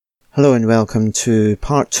Hello and welcome to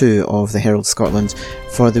part 2 of the Herald Scotland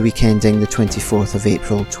for the week ending the 24th of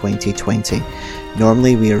April 2020.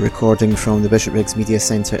 Normally we are recording from the Bishopbriggs Media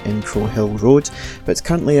Centre in Crowhill Road, but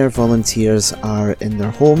currently our volunteers are in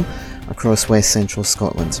their home across West Central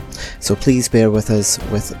Scotland, so please bear with us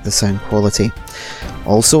with the sound quality.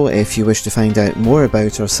 Also, if you wish to find out more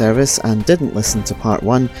about our service and didn't listen to part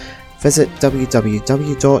 1, visit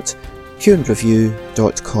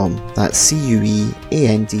www.cuandreview.com. That's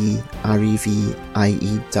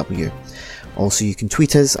CUEANDREVIEW. Also, you can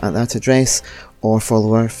tweet us at that address or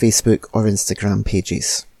follow our Facebook or Instagram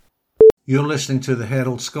pages. You're listening to the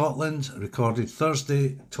Herald Scotland, recorded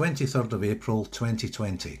Thursday, 23rd of April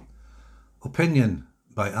 2020. Opinion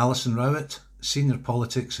by Alison Rowett, Senior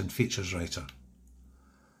Politics and Features Writer.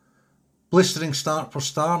 Blistering start for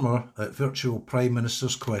Starmer at virtual Prime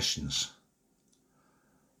Minister's questions.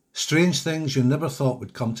 Strange things you never thought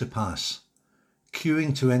would come to pass.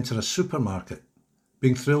 Queuing to enter a supermarket,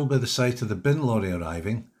 being thrilled by the sight of the bin lorry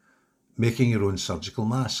arriving, making your own surgical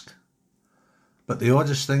mask. But the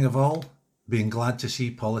oddest thing of all, being glad to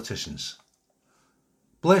see politicians.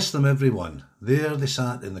 Bless them everyone. There they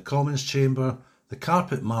sat in the Commons chamber, the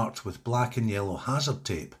carpet marked with black and yellow hazard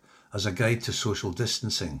tape as a guide to social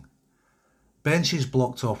distancing. Benches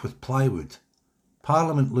blocked off with plywood.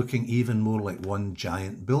 Parliament looking even more like one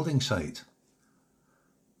giant building site.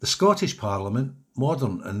 The Scottish Parliament,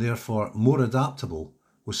 modern and therefore more adaptable,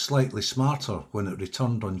 was slightly smarter when it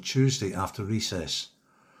returned on Tuesday after recess.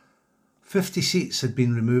 50 seats had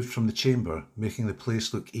been removed from the chamber, making the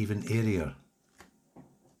place look even airier.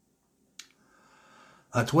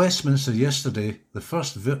 At Westminster yesterday, the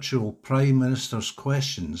first virtual Prime Minister's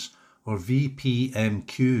questions, or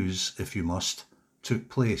VPMQs if you must, took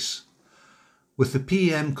place. With the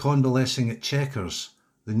PM convalescing at Chequers,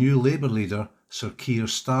 the new Labour leader, Sir Keir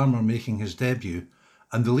Starmer, making his debut,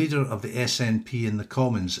 and the leader of the SNP in the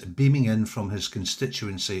Commons beaming in from his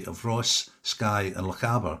constituency of Ross, Skye and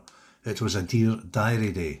Lochaber, it was a Dear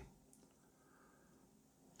Diary Day.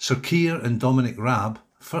 Sir Keir and Dominic Raab,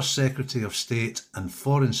 First Secretary of State and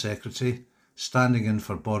Foreign Secretary, standing in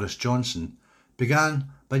for Boris Johnson, began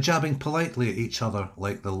by jabbing politely at each other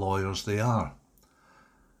like the lawyers they are.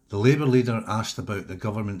 The Labour leader asked about the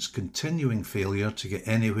government's continuing failure to get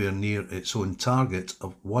anywhere near its own target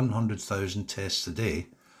of 100,000 tests a day.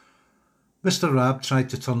 Mr Raab tried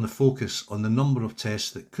to turn the focus on the number of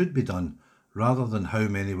tests that could be done rather than how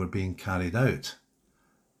many were being carried out.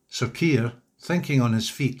 Sir Keir, thinking on his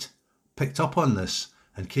feet, picked up on this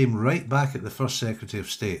and came right back at the First Secretary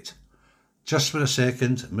of State. Just for a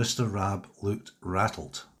second, Mr Raab looked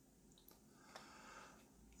rattled.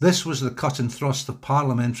 This was the cut and thrust of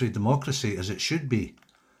parliamentary democracy as it should be.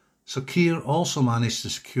 Sir Keir also managed to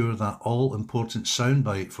secure that all-important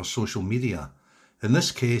soundbite for social media, in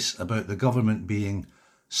this case about the government being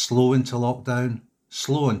slow into lockdown,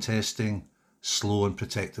 slow in testing, slow in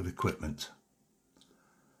protective equipment.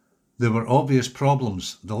 There were obvious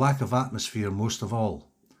problems, the lack of atmosphere most of all.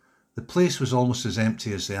 The place was almost as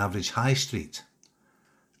empty as the average high street.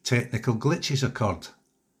 Technical glitches occurred.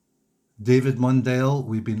 David Mundell,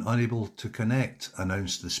 we've been unable to connect,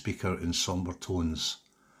 announced the speaker in sombre tones.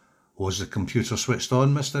 Was the computer switched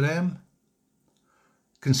on, Mr M?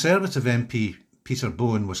 Conservative MP Peter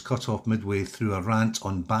Bowen was cut off midway through a rant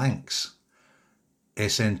on banks.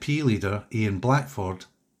 SNP leader Ian Blackford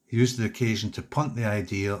used the occasion to punt the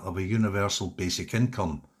idea of a universal basic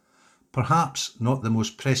income, perhaps not the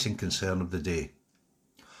most pressing concern of the day.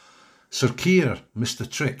 Sir Keir missed the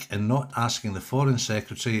trick in not asking the Foreign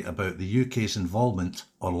Secretary about the UK's involvement,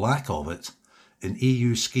 or lack of it, in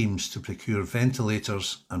EU schemes to procure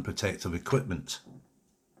ventilators and protective equipment.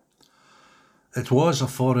 It was a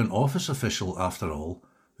Foreign Office official, after all,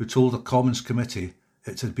 who told a Commons committee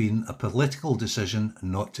it had been a political decision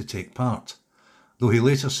not to take part, though he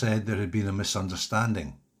later said there had been a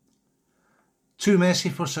misunderstanding. Too messy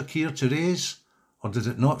for Sir Keir to raise? Or did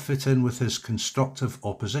it not fit in with his constructive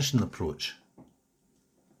opposition approach?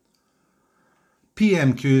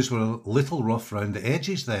 PMQs were a little rough round the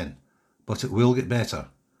edges then, but it will get better.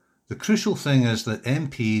 The crucial thing is that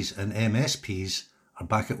MPs and MSPs are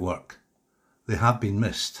back at work. They have been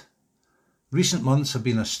missed. Recent months have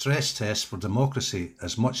been a stress test for democracy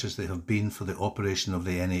as much as they have been for the operation of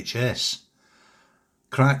the NHS.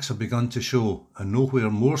 Cracks have begun to show, and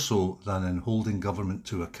nowhere more so than in holding government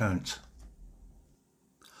to account.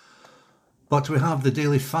 But we have the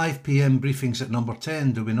daily 5 p.m. briefings at number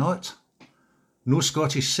 10, do we not? No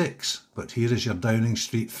Scottish 6, but here is your Downing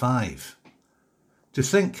Street 5. To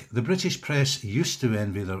think the British press used to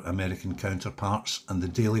envy their American counterparts and the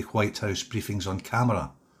daily White House briefings on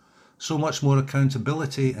camera. so much more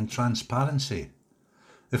accountability and transparency.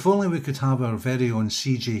 If only we could have our very own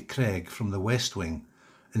CJ Craig from the West Wing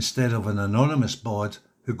instead of an anonymous bod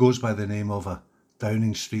who goes by the name of a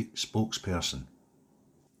Downing Street spokesperson.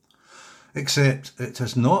 Except it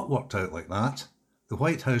has not worked out like that. The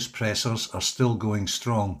White House pressers are still going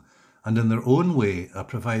strong and in their own way are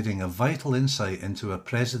providing a vital insight into a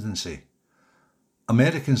presidency.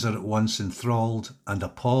 Americans are at once enthralled and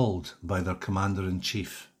appalled by their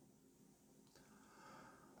Commander-in-Chief.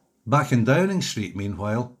 Back in Downing Street,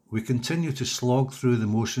 meanwhile, we continue to slog through the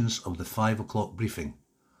motions of the 5 o'clock briefing.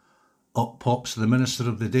 Up pops the Minister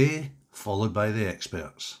of the Day, followed by the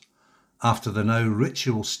experts. After the now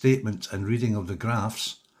ritual statement and reading of the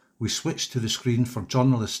graphs, we switch to the screen for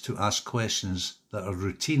journalists to ask questions that are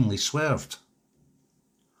routinely swerved.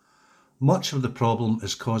 Much of the problem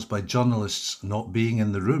is caused by journalists not being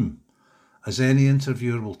in the room. As any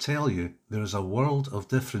interviewer will tell you, there is a world of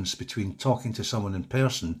difference between talking to someone in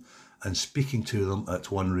person and speaking to them at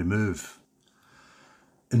one remove.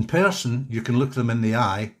 In person, you can look them in the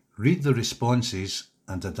eye, read the responses,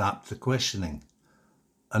 and adapt the questioning.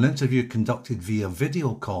 An interview conducted via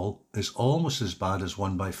video call is almost as bad as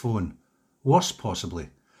one by phone, worse possibly,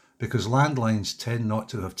 because landlines tend not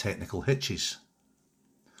to have technical hitches.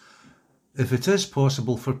 If it is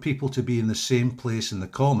possible for people to be in the same place in the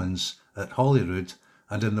Commons, at Holyrood,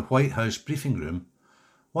 and in the White House briefing room,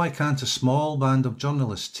 why can't a small band of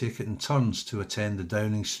journalists take it in turns to attend the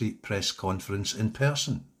Downing Street press conference in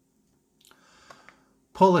person?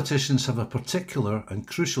 Politicians have a particular and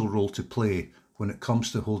crucial role to play when it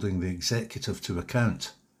comes to holding the executive to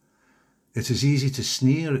account. It is easy to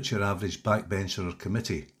sneer at your average backbencher or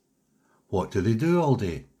committee. What do they do all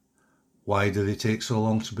day? Why do they take so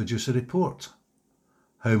long to produce a report?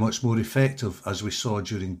 How much more effective, as we saw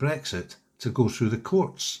during Brexit, to go through the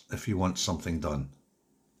courts if you want something done.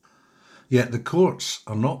 Yet the courts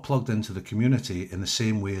are not plugged into the community in the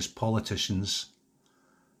same way as politicians.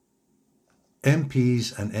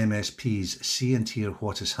 MPs and MSPs see and hear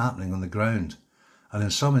what is happening on the ground, and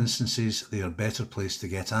in some instances they are better placed to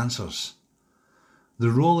get answers.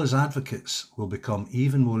 The role as advocates will become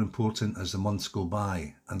even more important as the months go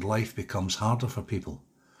by and life becomes harder for people.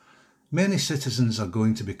 Many citizens are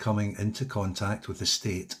going to be coming into contact with the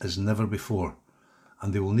state as never before,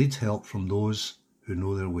 and they will need help from those who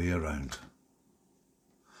know their way around.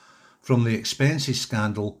 From the expenses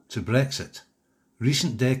scandal to Brexit,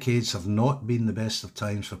 recent decades have not been the best of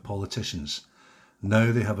times for politicians.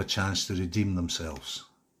 Now they have a chance to redeem themselves.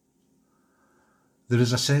 There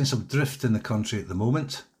is a sense of drift in the country at the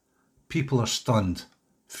moment. People are stunned,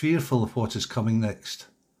 fearful of what is coming next.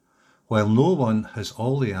 While no one has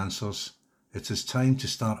all the answers, it is time to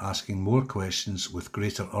start asking more questions with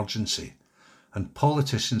greater urgency, and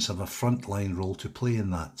politicians have a frontline role to play in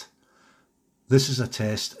that. This is a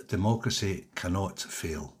test democracy cannot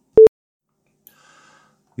fail.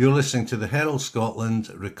 You're listening to the Herald Scotland,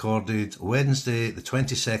 recorded Wednesday the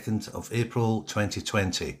 22nd of April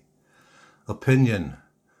 2020. Opinion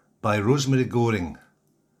by Rosemary Goring.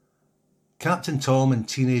 Captain Tom and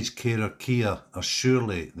teenage carer Kia are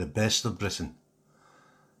surely the best of Britain.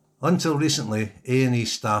 Until recently, A&E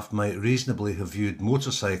staff might reasonably have viewed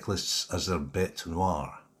motorcyclists as their bête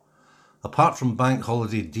noire. Apart from bank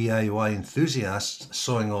holiday DIY enthusiasts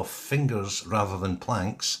sawing off fingers rather than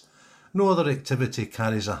planks, no other activity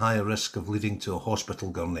carries a higher risk of leading to a hospital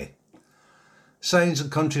gurney. Signs on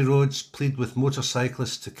country roads plead with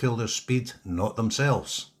motorcyclists to kill their speed, not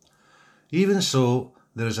themselves. Even so,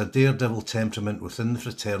 there is a daredevil temperament within the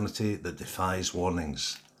fraternity that defies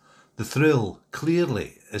warnings. The thrill,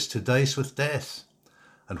 clearly, is to dice with death,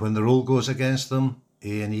 and when the roll goes against them,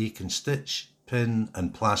 A&E can stitch, pin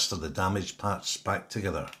and plaster the damaged parts back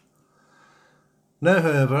together. Now,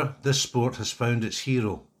 however, this sport has found its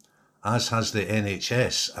hero, as has the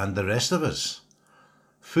NHS and the rest of us.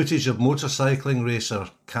 Footage of motorcycling racer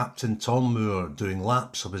Captain Tom Moore doing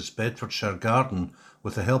laps of his Bedfordshire garden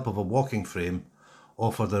with the help of a walking frame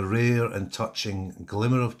offered a rare and touching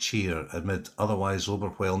glimmer of cheer amid otherwise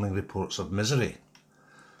overwhelming reports of misery.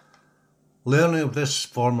 Learning of this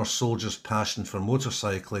former soldier's passion for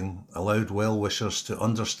motorcycling allowed well-wishers to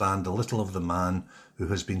understand a little of the man who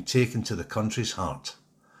has been taken to the country's heart.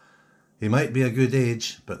 He might be a good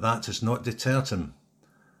age, but that has not deterred him.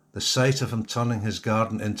 The sight of him turning his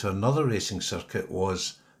garden into another racing circuit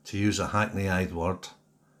was, to use a hackneyed word,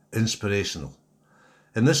 inspirational.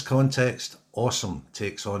 In this context, awesome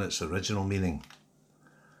takes on its original meaning.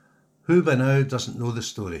 Who by now doesn't know the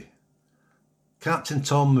story? Captain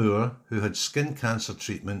Tom Moore, who had skin cancer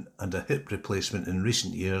treatment and a hip replacement in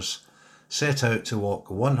recent years, set out to walk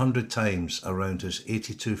 100 times around his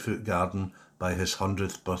 82-foot garden by his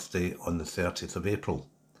 100th birthday on the 30th of April.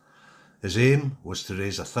 His aim was to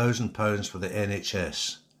raise £1,000 for the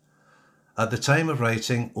NHS. At the time of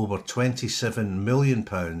writing, over £27 million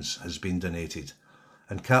has been donated,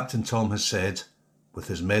 and Captain Tom has said, with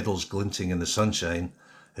his medals glinting in the sunshine,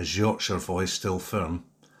 his Yorkshire voice still firm,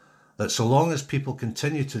 that so long as people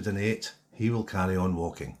continue to donate, he will carry on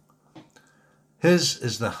walking. His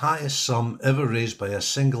is the highest sum ever raised by a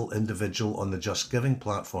single individual on the Just Giving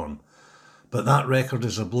platform, but that record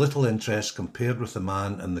is of little interest compared with the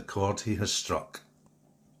man and the chord he has struck.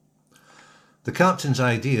 The captain's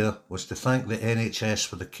idea was to thank the NHS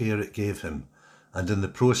for the care it gave him, and in the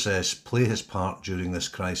process play his part during this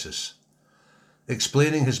crisis.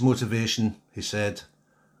 Explaining his motivation, he said,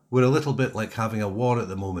 "We're a little bit like having a war at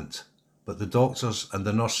the moment, but the doctors and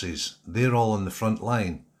the nurses, they're all on the front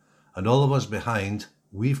line, and all of us behind,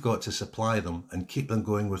 we've got to supply them and keep them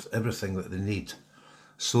going with everything that they need,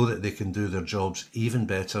 so that they can do their jobs even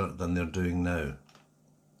better than they're doing now."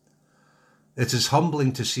 It is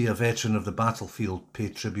humbling to see a veteran of the battlefield pay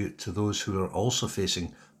tribute to those who are also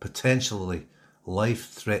facing potentially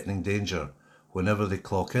life-threatening danger whenever they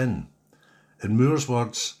clock in. In Moore's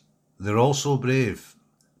words, they're all so brave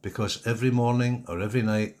because every morning or every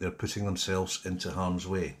night they're putting themselves into harm's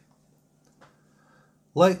way.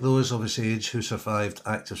 Like those of his age who survived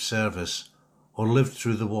active service or lived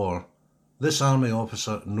through the war, this army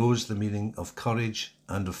officer knows the meaning of courage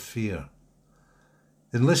and of fear.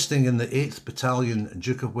 Enlisting in the 8th Battalion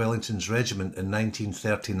Duke of Wellington's Regiment in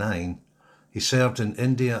 1939, he served in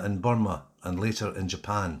India and Burma and later in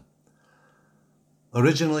Japan.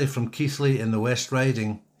 Originally from Keighley in the West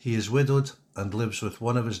Riding, he is widowed and lives with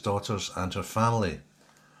one of his daughters and her family.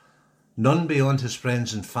 None beyond his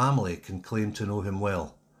friends and family can claim to know him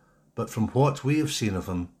well, but from what we have seen of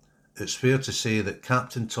him, it's fair to say that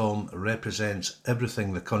Captain Tom represents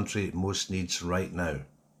everything the country most needs right now.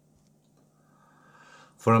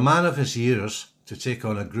 For a man of his years to take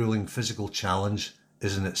on a gruelling physical challenge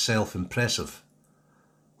is in itself impressive.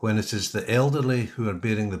 When it is the elderly who are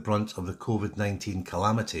bearing the brunt of the COVID-19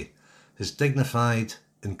 calamity, his dignified,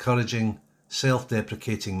 encouraging,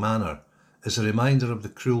 self-deprecating manner is a reminder of the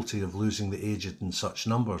cruelty of losing the aged in such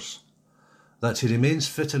numbers. That he remains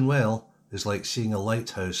fit and well is like seeing a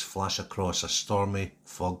lighthouse flash across a stormy,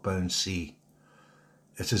 fog-bound sea.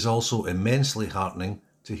 It is also immensely heartening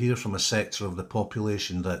to hear from a sector of the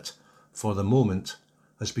population that, for the moment,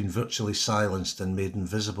 has been virtually silenced and made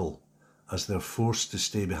invisible, as they're forced to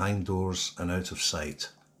stay behind doors and out of sight.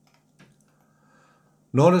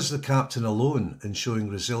 Nor is the captain alone in showing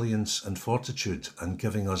resilience and fortitude and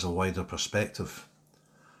giving us a wider perspective.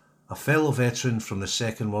 A fellow veteran from the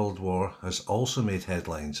Second World War has also made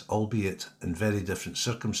headlines, albeit in very different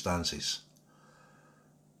circumstances.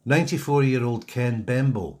 94-year-old Ken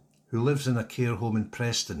Bembo, who lives in a care home in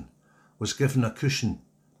Preston, was given a cushion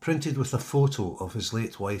printed with a photo of his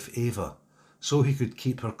late wife Ava, so he could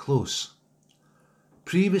keep her close.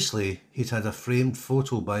 Previously, he'd had a framed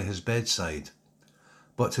photo by his bedside,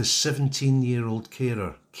 but his 17-year-old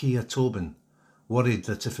carer, Kia Tobin, worried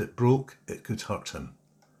that if it broke, it could hurt him.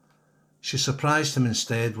 She surprised him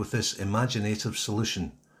instead with this imaginative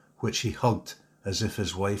solution, which he hugged as if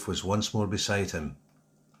his wife was once more beside him.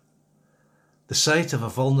 The sight of a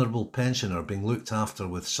vulnerable pensioner being looked after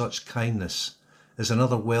with such kindness is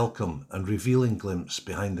another welcome and revealing glimpse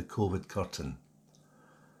behind the COVID curtain.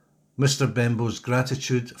 Mr. Bembo's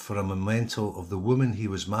gratitude for a memento of the woman he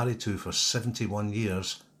was married to for 71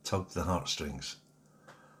 years tugged the heartstrings.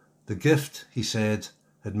 The gift, he said,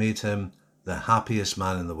 had made him the happiest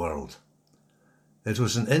man in the world. It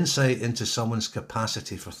was an insight into someone's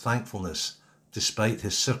capacity for thankfulness despite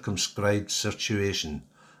his circumscribed situation,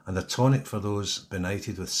 and a tonic for those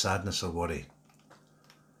benighted with sadness or worry.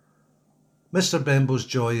 Mr. Bembo's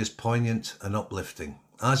joy is poignant and uplifting,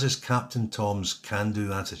 as is Captain Tom's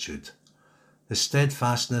can-do attitude. His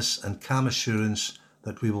steadfastness and calm assurance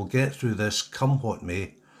that we will get through this come what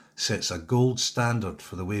may sets a gold standard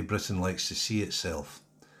for the way Britain likes to see itself,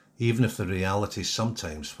 even if the reality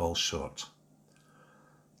sometimes falls short.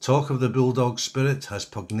 Talk of the bulldog spirit has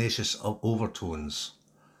pugnacious overtones.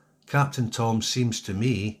 Captain Tom seems to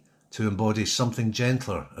me to embody something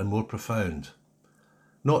gentler and more profound.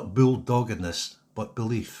 Not bulldoggedness, but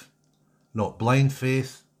belief. Not blind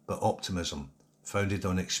faith, but optimism, founded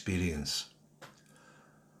on experience.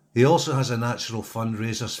 He also has a natural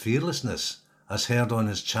fundraiser's fearlessness, as heard on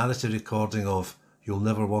his charity recording of You'll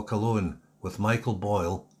Never Walk Alone with Michael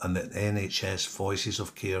Boyle and the NHS Voices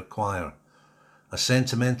of Care Choir. A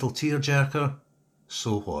sentimental tearjerker?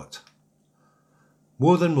 So what?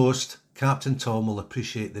 More than most, Captain Tom will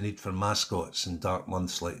appreciate the need for mascots in dark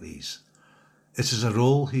months like these. It is a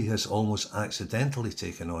role he has almost accidentally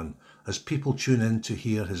taken on as people tune in to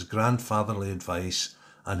hear his grandfatherly advice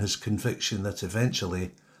and his conviction that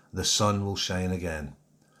eventually the sun will shine again.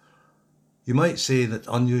 You might say that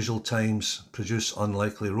unusual times produce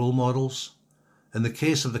unlikely role models. In the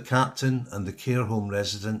case of the captain and the care home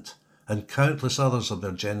resident and countless others of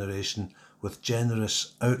their generation with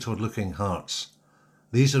generous, outward-looking hearts,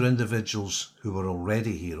 these are individuals who were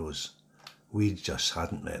already heroes. We just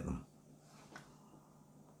hadn't met them.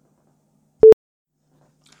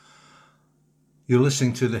 You're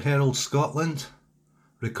listening to the Herald Scotland,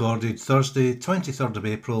 recorded Thursday, 23rd of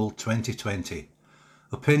April 2020.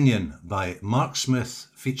 Opinion by Mark Smith,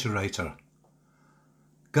 feature writer.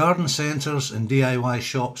 Garden centres and DIY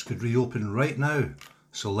shops could reopen right now,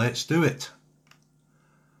 so let's do it.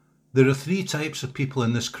 There are three types of people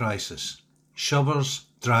in this crisis: shovers,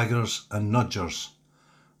 draggers and nudgers.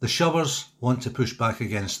 The shovers want to push back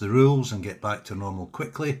against the rules and get back to normal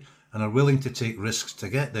quickly and are willing to take risks to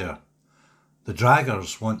get there. The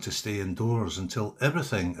draggers want to stay indoors until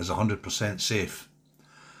everything is 100% safe.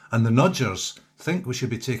 And the nudgers think we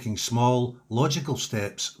should be taking small, logical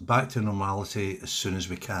steps back to normality as soon as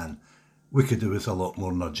we can. We could do with a lot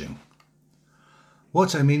more nudging.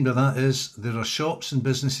 What I mean by that is there are shops and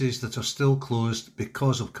businesses that are still closed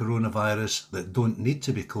because of coronavirus that don't need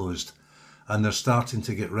to be closed, and they're starting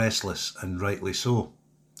to get restless, and rightly so.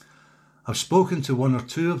 I've spoken to one or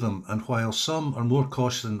two of them, and while some are more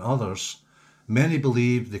cautious than others, many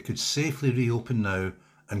believe they could safely reopen now,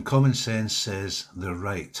 and common sense says they're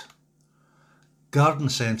right. Garden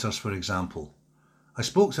centres, for example. I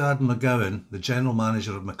spoke to Adam McGowan, the general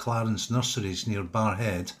manager of McLaren's nurseries near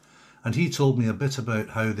Barrhead, and he told me a bit about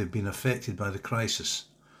how they've been affected by the crisis.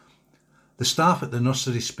 The staff at the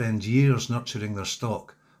nursery spend years nurturing their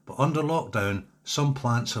stock, but under lockdown, some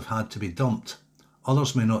plants have had to be dumped.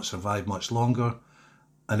 Others may not survive much longer,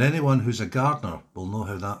 and anyone who's a gardener will know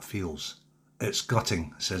how that feels. It's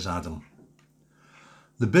gutting, says Adam.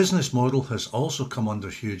 The business model has also come under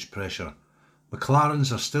huge pressure.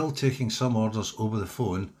 McLaren's are still taking some orders over the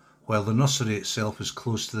phone, while the nursery itself is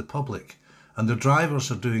closed to the public, and the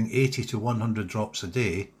drivers are doing 80 to 100 drops a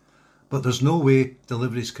day, but there's no way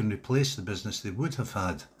deliveries can replace the business they would have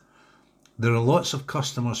had. There are lots of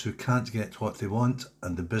customers who can't get what they want,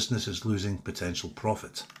 and the business is losing potential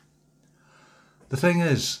profit. The thing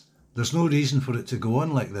is, there's no reason for it to go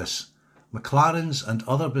on like this. McLaren's and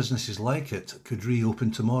other businesses like it could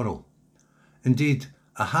reopen tomorrow. Indeed,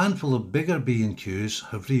 a handful of bigger B&Qs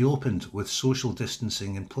have reopened with social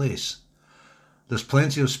distancing in place. There's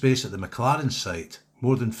plenty of space at the McLaren site,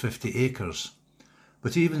 more than 50 acres.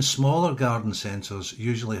 But even smaller garden centres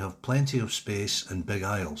usually have plenty of space and big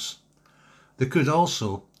aisles. They could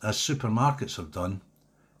also, as supermarkets have done,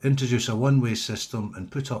 introduce a one-way system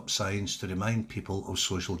and put up signs to remind people of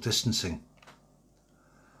social distancing.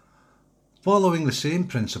 Following the same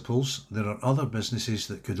principles, there are other businesses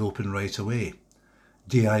that could open right away.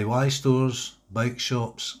 DIY stores, bike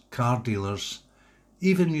shops, car dealers,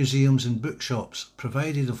 even museums and bookshops,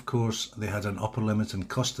 provided of course they had an upper limit on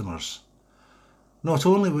customers. Not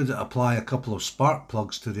only would it apply a couple of spark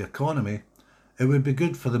plugs to the economy, it would be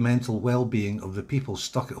good for the mental well-being of the people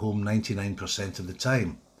stuck at home 99% of the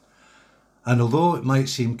time. And although it might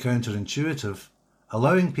seem counterintuitive,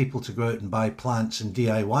 allowing people to go out and buy plants and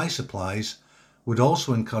DIY supplies would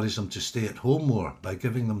also encourage them to stay at home more by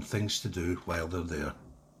giving them things to do while they're there.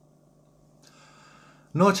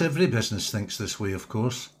 Not every business thinks this way, of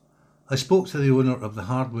course. I spoke to the owner of the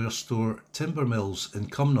hardware store Timber Mills in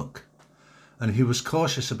Cumnock, and he was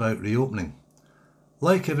cautious about reopening.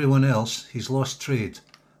 Like everyone else, he's lost trade,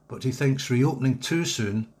 but he thinks reopening too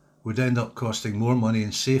soon would end up costing more money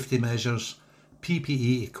in safety measures,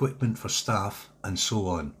 PPE equipment for staff, and so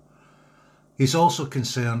on. He's also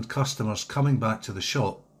concerned customers coming back to the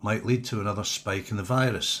shop might lead to another spike in the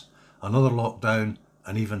virus, another lockdown,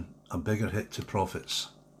 and even a bigger hit to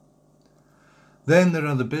profits. Then there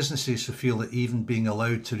are the businesses who feel that even being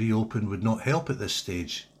allowed to reopen would not help at this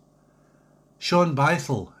stage. Sean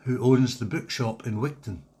Bythel, who owns the bookshop in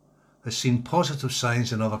Wigton, has seen positive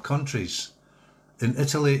signs in other countries. In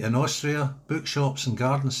Italy and Austria, bookshops and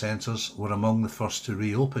garden centres were among the first to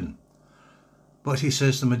reopen. But he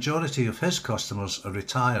says the majority of his customers are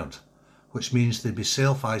retired, which means they'd be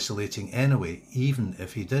self-isolating anyway, even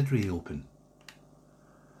if he did reopen.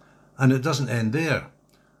 And it doesn't end there.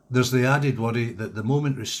 There's the added worry that the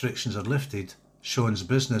moment restrictions are lifted, Sean's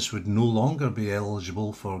business would no longer be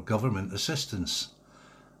eligible for government assistance.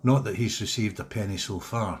 Not that he's received a penny so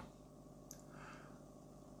far.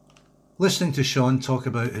 Listening to Sean talk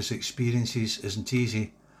about his experiences isn't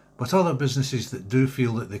easy, but other businesses that do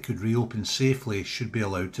feel that they could reopen safely should be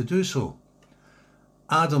allowed to do so.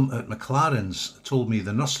 Adam at McLaren's told me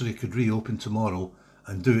the nursery could reopen tomorrow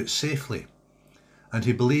and do it safely, and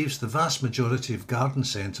he believes the vast majority of garden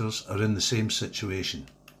centres are in the same situation.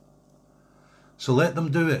 So let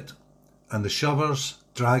them do it, and the shovers,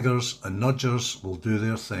 draggers and nudgers will do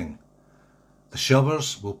their thing. The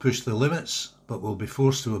shovers will push the limits but will be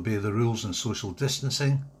forced to obey the rules on social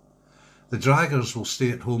distancing. The draggers will stay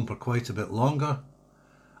at home for quite a bit longer,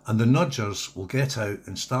 and the nudgers will get out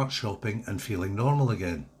and start shopping and feeling normal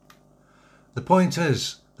again. The point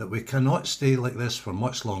is that we cannot stay like this for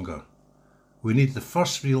much longer. We need the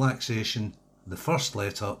first relaxation, the first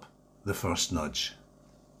let up, the first nudge.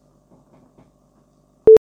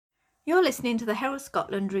 You're listening to the Herald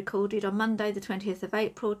Scotland, recorded on Monday the 20th of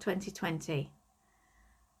April 2020.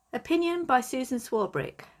 Opinion by Susan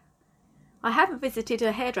Swarbrick. I haven't visited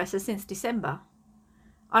a hairdresser since December.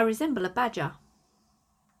 I resemble a badger.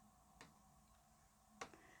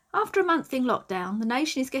 After a month in lockdown, the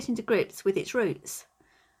nation is getting to grips with its roots,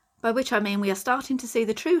 by which I mean we are starting to see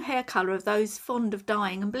the true hair colour of those fond of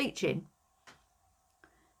dyeing and bleaching.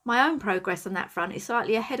 My own progress on that front is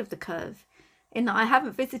slightly ahead of the curve, in that I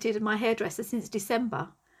haven't visited my hairdresser since December.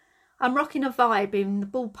 I'm rocking a vibe in the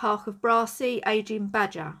ballpark of brassy, ageing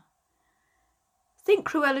badger. Think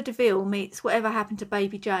Cruella de Vil meets Whatever Happened to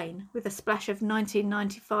Baby Jane, with a splash of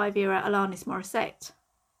 1995 era Alanis Morissette.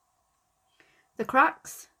 The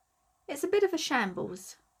crux? It's a bit of a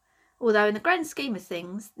shambles, although in the grand scheme of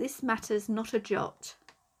things, this matters not a jot.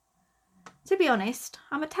 To be honest,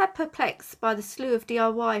 I'm a tad perplexed by the slew of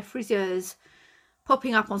DIY friseurs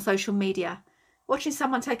popping up on social media. Watching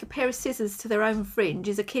someone take a pair of scissors to their own fringe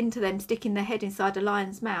is akin to them sticking their head inside a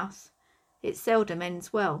lion's mouth. It seldom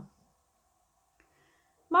ends well.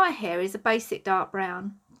 My hair is a basic dark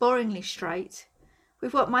brown, boringly straight,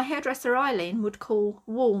 with what my hairdresser Eileen would call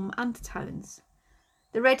warm undertones.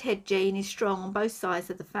 The redhead gene is strong on both sides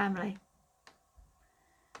of the family.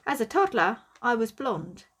 As a toddler, I was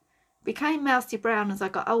blonde, became mousy brown as I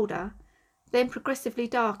got older, then progressively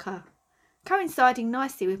darker, coinciding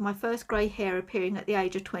nicely with my first grey hair appearing at the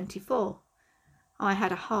age of 24. I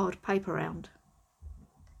had a hard paper round.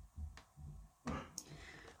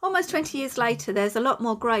 Almost 20 years later, there's a lot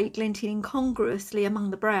more grey glinting incongruously among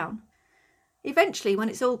the brown. Eventually, when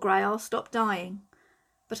it's all grey, I'll stop dyeing,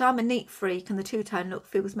 but I'm a neat freak and the two-tone look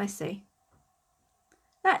feels messy.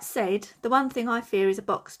 That said, the one thing I fear is a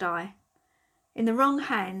box dye. In the wrong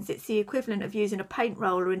hands, it's the equivalent of using a paint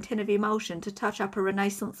roller and tin of emulsion to touch up a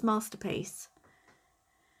Renaissance masterpiece.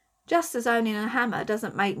 Just as owning a hammer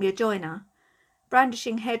doesn't make me a joiner,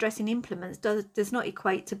 brandishing hairdressing implements does not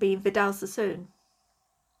equate to being Vidal Sassoon.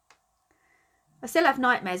 I still have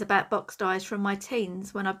nightmares about box dyes from my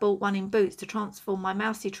teens when I bought one in Boots to transform my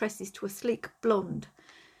mousy tresses to a sleek blonde,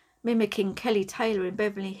 mimicking Kelly Taylor in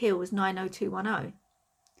Beverly Hills 90210.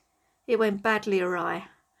 It went badly awry.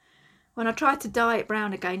 When I tried to dye it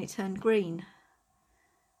brown again, it turned green.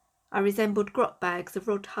 I resembled grot bags of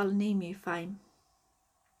Rod Hull and Emu fame.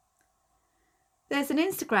 There's an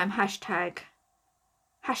Instagram hashtag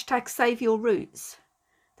 #SaveYourRoots,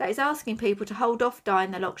 that is asking people to hold off dyeing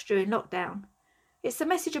their locks during lockdown. It's a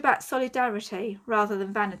message about solidarity rather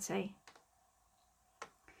than vanity.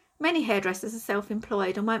 Many hairdressers are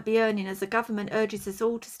self-employed and won't be earning as the government urges us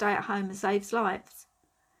all to stay at home and saves lives.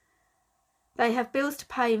 They have bills to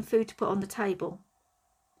pay and food to put on the table.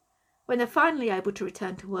 When they're finally able to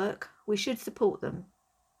return to work, we should support them.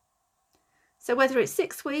 So whether it's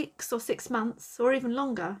 6 weeks or 6 months or even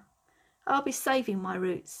longer, I'll be saving my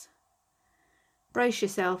roots. Brace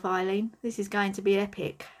yourself, Eileen. This is going to be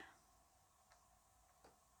epic.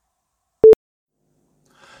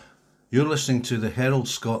 You're listening to the Herald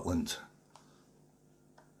Scotland.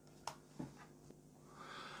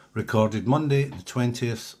 Recorded Monday the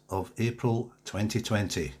 20th of April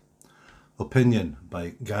 2020. Opinion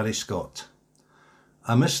by Gary Scott.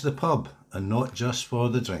 I miss the pub, and not just for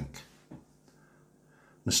the drink.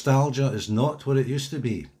 Nostalgia is not what it used to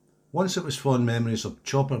be. Once it was fond memories of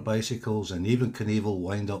chopper bicycles and Evel Knievel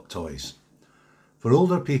wind-up toys. For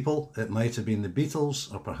older people, it might have been the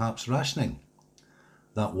Beatles or perhaps rationing.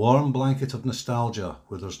 That warm blanket of nostalgia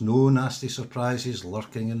where there's no nasty surprises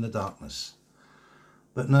lurking in the darkness.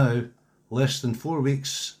 But now, less than 4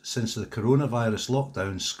 weeks since the coronavirus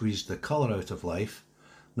lockdown squeezed the colour out of life,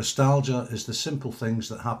 nostalgia is the simple things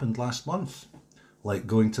that happened last month, like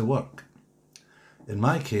going to work. In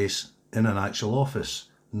my case, in an actual office,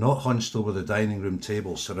 not hunched over the dining room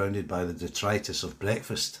table surrounded by the detritus of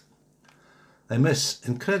breakfast. I miss,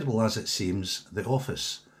 incredible as it seems, the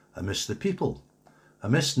office, I miss the people. I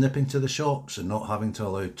miss nipping to the shops and not having to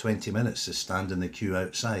allow 20 minutes to stand in the queue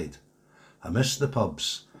outside. I miss the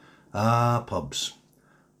pubs. Ah, pubs.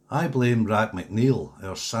 I blame Rag McNeil,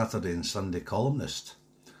 our Saturday and Sunday columnist.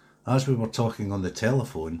 As we were talking on the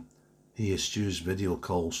telephone, he eschews video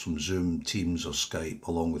calls from Zoom, Teams or Skype,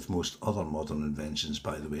 along with most other modern inventions,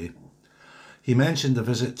 by the way. He mentioned a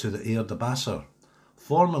visit to the Air de Basser,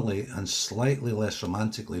 formerly and slightly less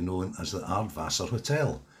romantically known as the Ardvasser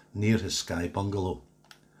Hotel, near his Sky bungalow.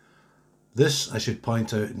 This, I should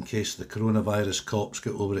point out in case the coronavirus cops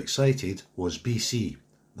get overexcited, was BC.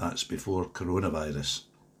 That's before coronavirus.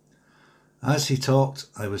 As he talked,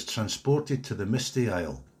 I was transported to the misty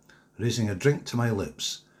Isle, raising a drink to my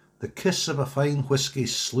lips, the kiss of a fine whisky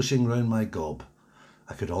slushing round my gob.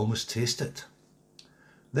 I could almost taste it.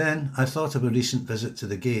 Then I thought of a recent visit to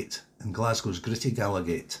the Gate in Glasgow's gritty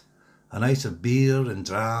Gallagate, a night of beer and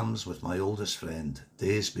drams with my oldest friend,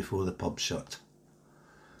 days before the pub shut.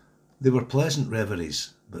 They were pleasant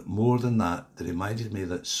reveries, but more than that, they reminded me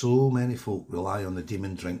that so many folk rely on the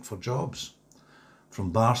demon drink for jobs.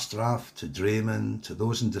 From barstraff to draymen to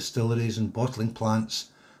those in distilleries and bottling plants,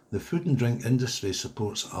 the food and drink industry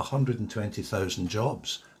supports 120,000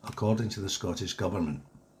 jobs, according to the Scottish Government.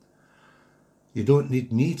 You don't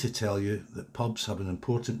need me to tell you that pubs have an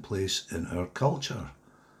important place in our culture.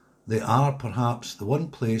 They are perhaps the one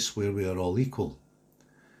place where we are all equal.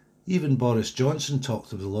 Even Boris Johnson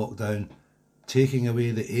talked of the lockdown taking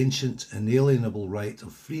away the ancient, inalienable right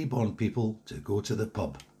of freeborn people to go to the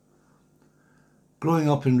pub. Growing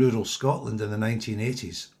up in rural Scotland in the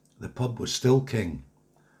 1980s, the pub was still king.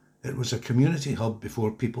 It was a community hub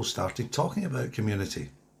before people started talking about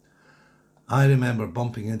community. I remember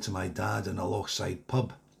bumping into my dad in a Lochside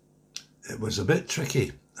pub. It was a bit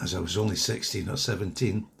tricky, as I was only 16 or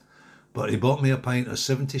 17, but he bought me a pint of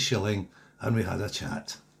 70 shilling and we had a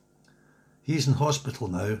chat. He's in hospital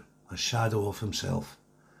now, a shadow of himself.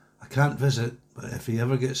 I can't visit, but if he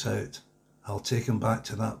ever gets out, I'll take him back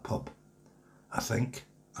to that pub. I think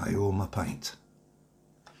I owe him a pint.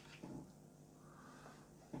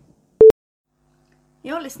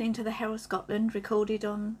 You're listening to the Herald Scotland, recorded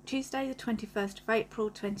on Tuesday the 21st of April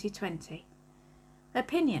 2020.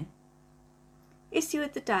 Opinion. Issue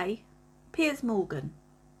of the day, Piers Morgan.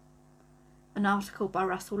 An article by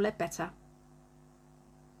Russell Ledbetter.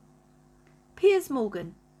 Piers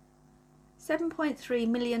Morgan, 7.3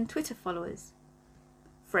 million Twitter followers,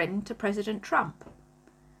 friend to President Trump,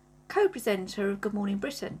 co-presenter of Good Morning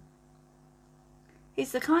Britain.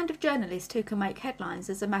 He's the kind of journalist who can make headlines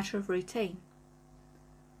as a matter of routine.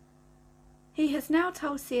 He has now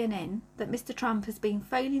told CNN that Mr. Trump has been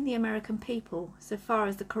failing the American people so far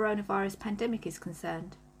as the coronavirus pandemic is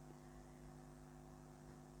concerned.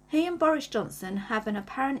 He and Boris Johnson have an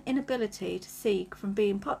apparent inability to seek from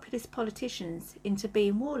being populist politicians into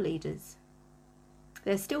being war leaders.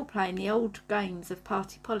 They're still playing the old games of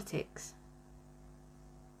party politics.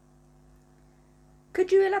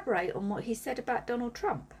 Could you elaborate on what he said about Donald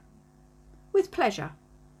Trump? With pleasure.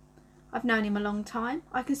 I've known him a long time.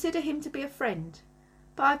 I consider him to be a friend,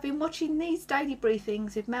 but I've been watching these daily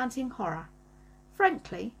briefings with mounting horror,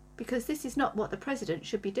 frankly, because this is not what the President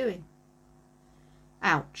should be doing.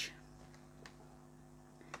 Ouch.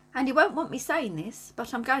 And you won't want me saying this,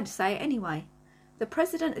 but I'm going to say it anyway. The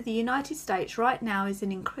President of the United States right now is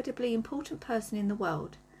an incredibly important person in the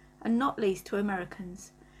world, and not least to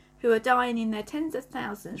Americans, who are dying in their tens of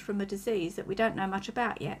thousands from a disease that we don't know much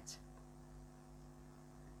about yet.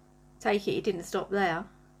 Take it he didn't stop there.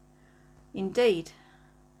 Indeed.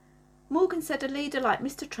 Morgan said a leader like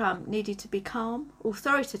Mr. Trump needed to be calm,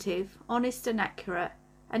 authoritative, honest and accurate,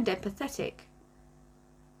 and empathetic.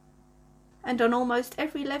 And on almost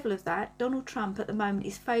every level of that, Donald Trump at the moment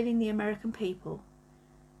is failing the American people.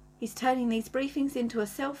 He's turning these briefings into a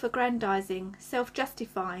self-aggrandising,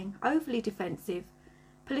 self-justifying, overly defensive,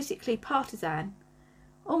 politically partisan,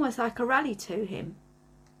 almost like a rally to him.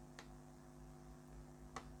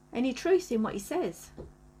 Any truth in what he says?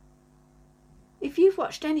 If you've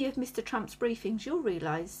watched any of Mr. Trump's briefings, you'll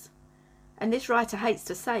realise, and this writer hates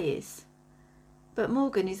to say this, but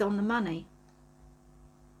Morgan is on the money.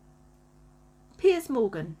 Piers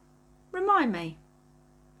Morgan, remind me.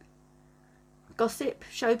 Gossip,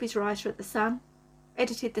 showbiz writer at The Sun,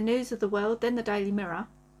 edited the News of the World, then the Daily Mirror.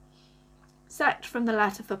 Sacked from the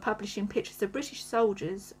latter for publishing pictures of British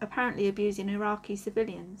soldiers apparently abusing Iraqi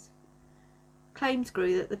civilians. Claims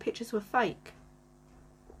grew that the pictures were fake.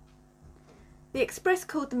 The Express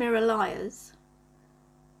called the Mirror liars.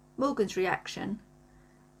 Morgan's reaction: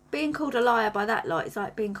 being called a liar by that lot is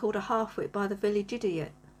like being called a half-wit by the village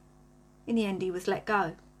idiot. In the end he was let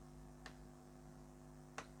go.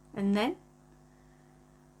 And then?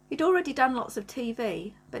 He'd already done lots of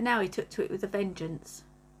TV, but now he took to it with a vengeance.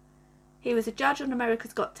 He was a judge on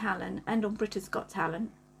America's Got Talent and on Britain's Got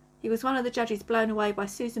Talent. He was one of the judges blown away by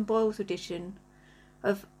Susan Boyle's audition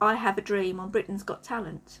of I Have a Dream on Britain's Got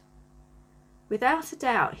Talent. Without a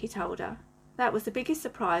doubt, he told her, that was the biggest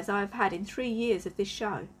surprise I have had in 3 years of this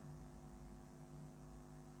show.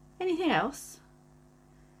 Anything else?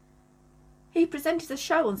 He presented a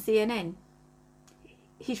show on CNN.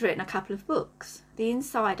 He's written a couple of books, The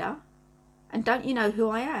Insider and Don't You Know Who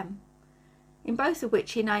I Am, in both of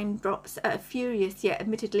which he name drops at a furious yet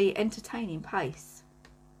admittedly entertaining pace.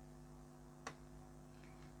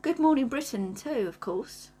 Good Morning Britain too, of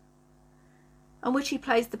course, on which he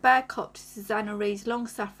plays the bad cop to Susanna Reid's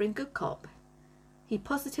long-suffering good cop. He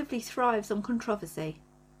positively thrives on controversy,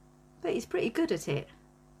 but he's pretty good at it.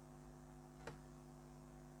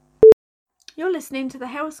 You're listening to the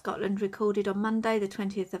Herald Scotland, recorded on Monday the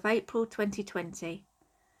 20th of April 2020.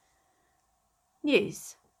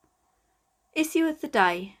 News. Issue of the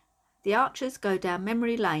day. The Archers go down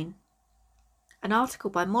memory lane. An article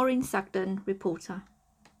by Maureen Sugden, reporter.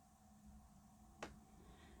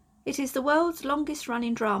 It is the world's longest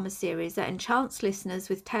running drama series that enchants listeners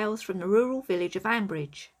with tales from the rural village of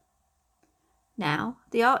Ambridge. Now,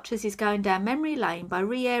 The Archers is going down memory lane by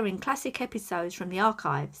re-airing classic episodes from the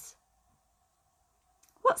archives.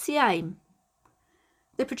 What's the aim?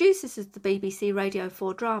 The producers of the BBC Radio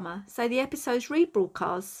 4 drama say the episode's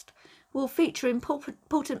rebroadcast will feature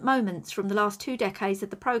important moments from the last 2 decades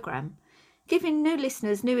of the programme, giving new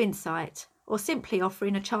listeners new insight or simply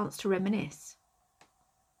offering a chance to reminisce.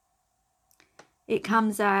 It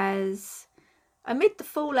comes as, amid the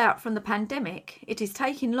fallout from the pandemic, it is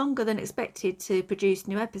taking longer than expected to produce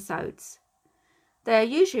new episodes. They are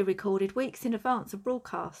usually recorded weeks in advance of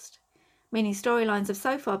broadcast, meaning storylines have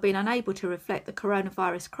so far been unable to reflect the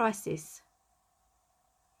coronavirus crisis.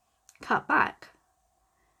 Cut back.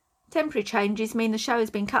 Temporary changes mean the show has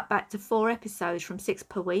been cut back to 4 episodes from 6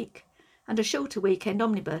 per week and a shorter weekend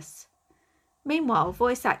omnibus. Meanwhile,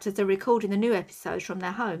 voice actors are recording the new episodes from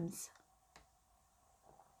their homes.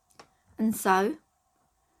 And so,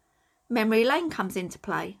 memory lane comes into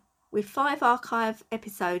play, with 5 archive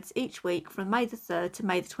episodes each week from May the 3rd to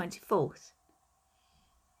May the 24th.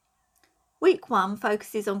 Week 1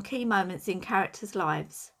 focuses on key moments in characters'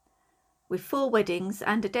 lives, with 4 weddings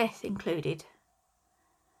and a death included.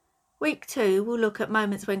 Week 2 will look at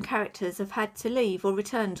moments when characters have had to leave or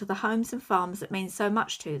return to the homes and farms that mean so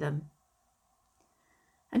much to them.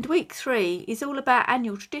 And Week 3 is all about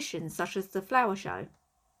annual traditions such as the flower show.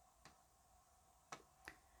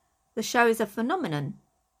 The show is a phenomenon.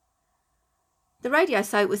 The radio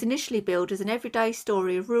soap was initially billed as an everyday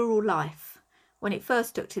story of rural life when it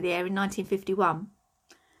first took to the air in 1951,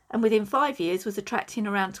 and within 5 years was attracting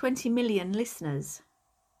around 20 million listeners.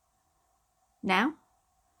 Now,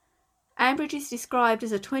 Ambridge is described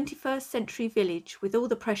as a 21st century village with all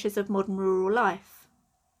the pressures of modern rural life.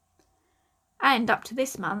 And up to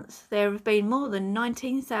this month, there have been more than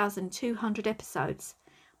 19,200 episodes,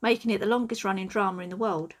 making it the longest running drama in the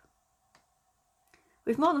world.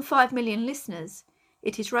 With more than 5 million listeners,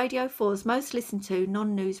 it is Radio 4's most listened to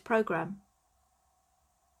non-news programme.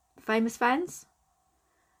 Famous fans?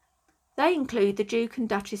 They include the Duke and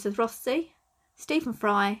Duchess of Rothesay, Stephen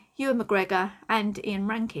Fry, Ewan McGregor and Ian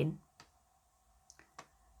Rankin.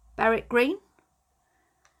 Barrett Green?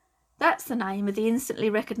 That's the name of the instantly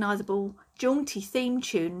recognisable, jaunty theme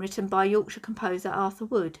tune written by Yorkshire composer Arthur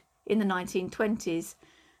Wood in the 1920s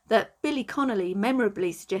that Billy Connolly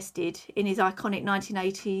memorably suggested in his iconic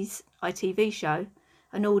 1980s ITV show,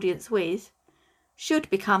 An Audience With, should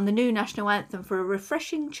become the new national anthem for a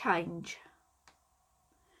refreshing change.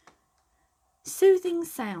 Soothing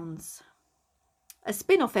Sounds. A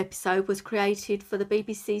spin-off episode was created for the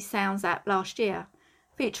BBC Sounds app last year,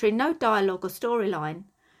 featuring no dialogue or storyline,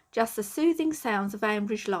 just the soothing sounds of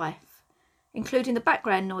Ambridge life, including the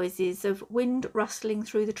background noises of wind rustling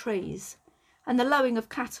through the trees, and the lowing of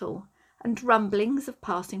cattle, and rumblings of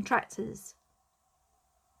passing tractors.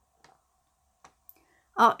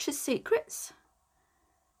 Archer's Secrets?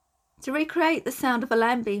 To recreate the sound of a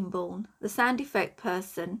lamb being born, the sound effect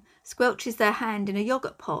person squelches their hand in a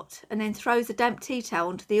yoghurt pot and then throws a damp tea towel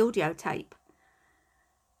onto the audio tape.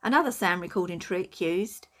 Another sound recording trick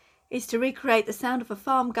used is to recreate the sound of a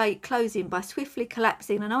farm gate closing by swiftly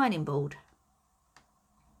collapsing an ironing board.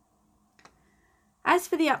 As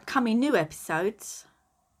for the upcoming new episodes,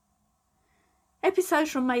 episodes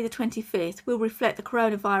from May the 25th will reflect the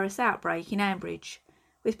coronavirus outbreak in Ambridge,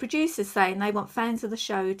 with producers saying they want fans of the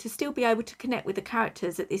show to still be able to connect with the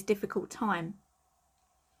characters at this difficult time.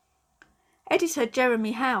 Editor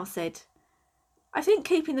Jeremy Howe said, "I think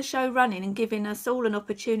keeping the show running and giving us all an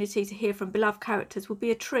opportunity to hear from beloved characters will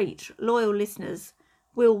be a treat loyal listeners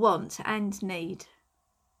will want and need."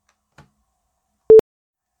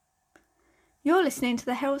 You're listening to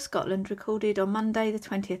the Herald Scotland, recorded on Monday the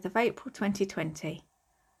 20th of April 2020.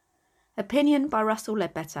 Opinion by Russell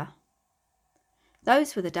Ledbetter.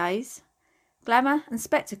 Those were the days. Glamour and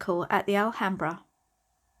spectacle at the Alhambra.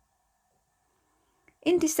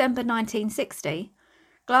 In December 1960,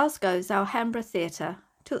 Glasgow's Alhambra Theatre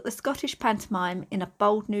took the Scottish pantomime in a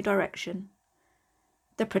bold new direction.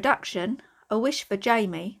 The production, A Wish for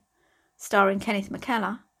Jamie, starring Kenneth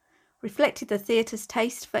McKellar, reflected the theatre's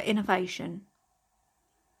taste for innovation.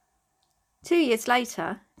 2 years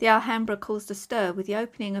later, the Alhambra caused a stir with the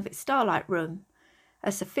opening of its Starlight Room,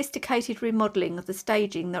 a sophisticated remodelling of the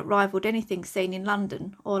staging that rivalled anything seen in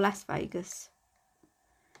London or Las Vegas.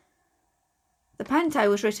 The panto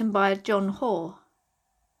was written by John Hoare.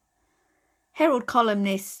 Herald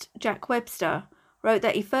columnist Jack Webster wrote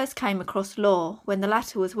that he first came across Law when the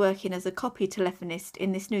latter was working as a copy telephonist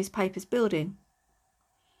in this newspaper's building,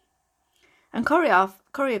 and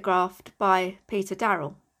choreographed by Peter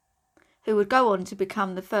Darrell, who would go on to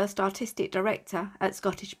become the first artistic director at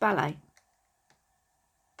Scottish Ballet.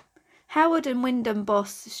 Howard and Wyndham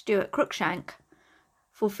boss Stuart Cruikshank,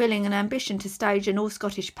 fulfilling an ambition to stage an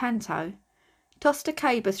all-Scottish panto, tossed a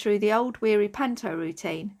caber through the old weary panto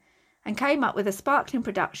routine and came up with a sparkling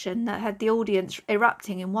production that had the audience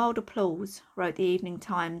erupting in wild applause, wrote the Evening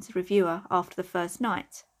Times reviewer after the first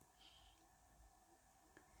night.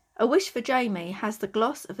 A Wish for Jamie has the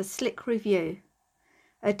gloss of a slick review.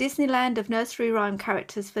 A Disneyland of nursery rhyme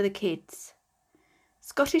characters for the kids.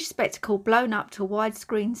 Scottish spectacle blown up to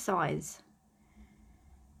widescreen size.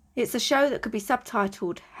 It's a show that could be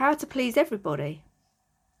subtitled How to Please Everybody.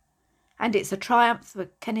 And it's a triumph for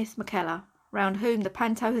Kenneth McKellar, round whom the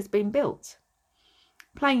panto has been built.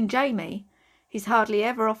 Playing Jamie, he's hardly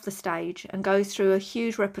ever off the stage and goes through a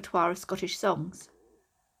huge repertoire of Scottish songs.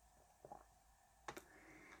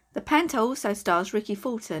 The panto also stars Ricky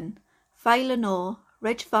Fulton, Faye Lenore,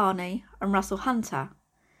 Reg Varney and Russell Hunter.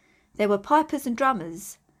 There were pipers and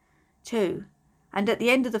drummers too, and at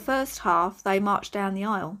the end of the first half they marched down the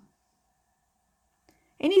aisle.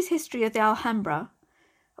 In his history of the Alhambra,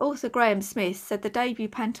 author Graham Smith said the debut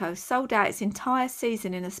panto sold out its entire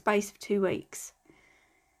season in a space of 2 weeks.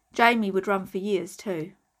 Jamie would run for years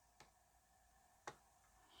too.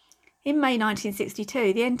 In May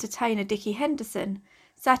 1962, the entertainer Dickie Henderson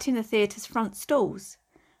sat in the theatre's front stalls,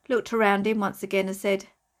 looked around him once again and said,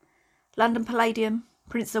 "London Palladium,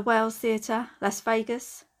 Prince of Wales Theatre, Las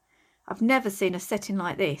Vegas. I've never seen a setting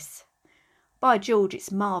like this. By George,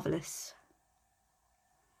 it's marvellous."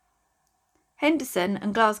 Henderson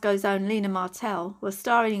and Glasgow's own Lena Martell were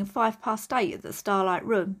starring in 8:05 at the Starlight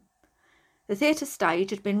Room. The theatre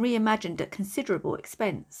stage had been reimagined at considerable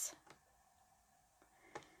expense.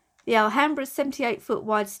 The Alhambra's 78-foot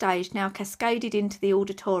wide stage now cascaded into the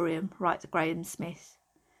auditorium, writes Graham Smith.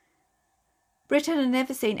 Britain had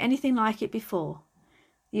never seen anything like it before.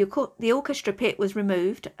 The orchestra pit was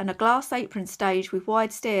removed and a glass apron stage with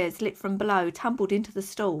wide stairs lit from below tumbled into the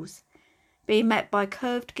stalls, being met by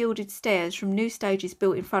curved gilded stairs from new stages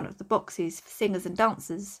built in front of the boxes for singers and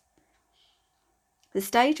dancers. The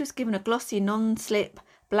stage was given a glossy non-slip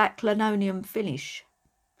black linoleum finish,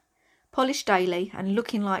 polished daily and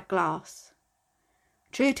looking like glass.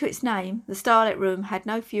 True to its name, the Starlight Room had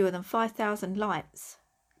no fewer than 5,000 lights.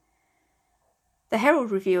 The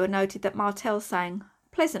Herald reviewer noted that Martell sang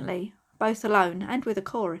pleasantly, both alone and with a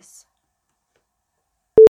chorus.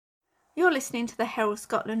 You're listening to the Herald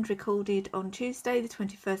Scotland, recorded on Tuesday the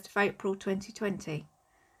 21st of April 2020.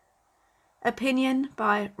 Opinion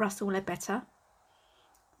by Russell Ledbetter.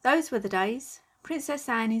 Those were the days. Princess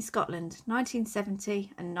Anne in Scotland,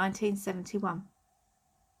 1970 and 1971.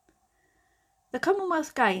 The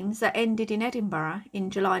Commonwealth Games that ended in Edinburgh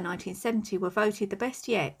in July 1970 were voted the best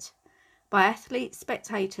yet by athletes,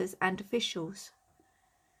 spectators and officials.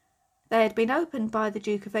 They had been opened by the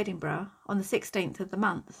Duke of Edinburgh on the 16th of the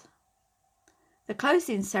month. The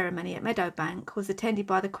closing ceremony at Meadowbank was attended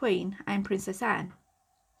by the Queen and Princess Anne.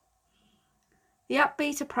 The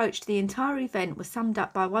upbeat approach to the entire event was summed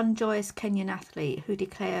up by one joyous Kenyan athlete who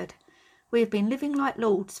declared, "We have been living like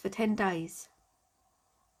lords for 10 days.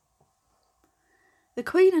 The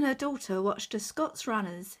Queen and her daughter watched as Scots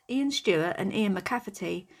runners Ian Stewart and Ian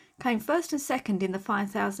McCafferty came first and second in the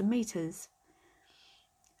 5,000 metres.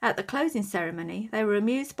 At the closing ceremony, they were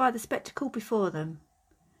amused by the spectacle before them.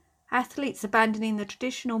 Athletes abandoning the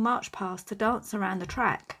traditional march past to dance around the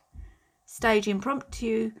track, stage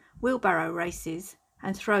impromptu wheelbarrow races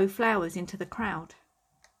and throw flowers into the crowd.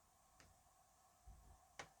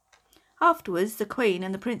 Afterwards, the Queen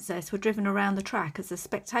and the Princess were driven around the track as the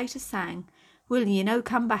spectators sang, "Will ye no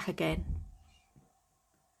come back again?"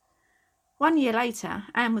 1 year later,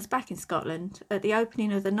 Anne was back in Scotland at the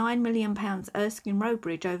opening of the £9 million Erskine Road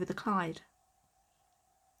Bridge over the Clyde.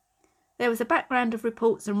 There was a background of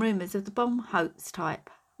reports and rumours of the bomb hoax type,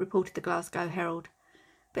 reported the Glasgow Herald,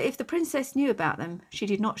 but if the Princess knew about them, she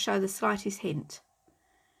did not show the slightest hint.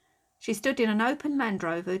 She stood in an open Land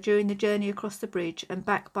Rover during the journey across the bridge and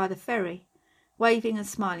back by the ferry, waving and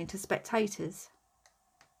smiling to spectators.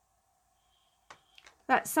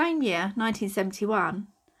 That same year, 1971,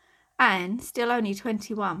 Anne, still only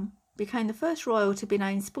 21, became the first royal to be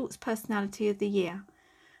named Sports Personality of the Year,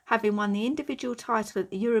 having won the individual title at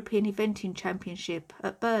the European Eventing Championship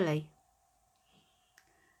at Burghley.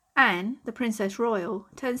 Anne, the Princess Royal,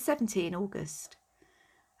 turned 70 in August,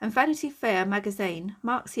 and Vanity Fair magazine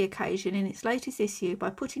marks the occasion in its latest issue by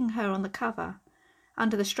putting her on the cover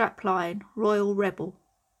under the strapline "Royal Rebel."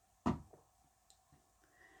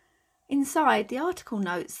 Inside, the article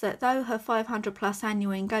notes that though her 500-plus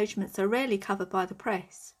annual engagements are rarely covered by the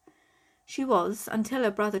press, she was, until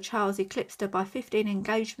her brother Charles eclipsed her by 15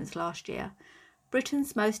 engagements last year,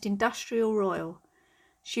 Britain's most industrial royal.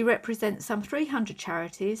 She represents some 300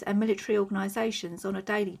 charities and military organisations on a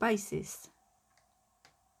daily basis.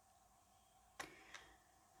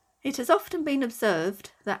 It has often been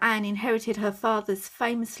observed that Anne inherited her father's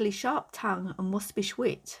famously sharp tongue and waspish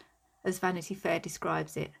wit, as Vanity Fair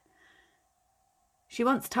describes it. She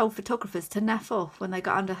once told photographers to naff off when they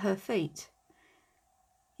got under her feet.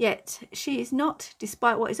 Yet she is not,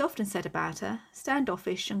 despite what is often said about her,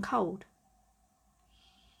 standoffish and cold.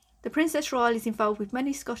 The Princess Royal is involved with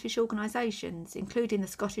many Scottish organisations, including the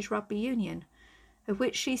Scottish Rugby Union, of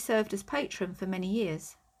which she served as patron for many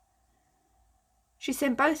years. She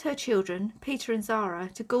sent both her children, Peter and Zara,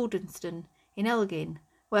 to Gordonston in Elgin,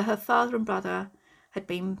 where her father and brother had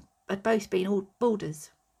both been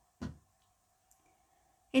boarders.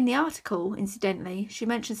 In the article, incidentally, she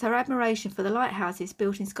mentions her admiration for the lighthouses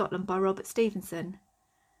built in Scotland by Robert Stevenson.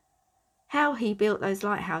 How he built those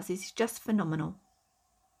lighthouses is just phenomenal.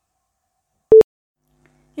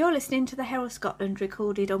 You're listening to the Herald Scotland,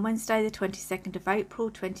 recorded on Wednesday the 22nd of April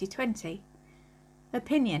 2020.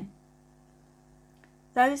 Opinion.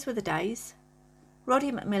 Those were the days. Roddy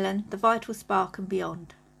Macmillan, The Vital Spark and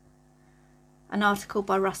Beyond. An article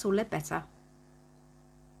by Russell Ledbetter.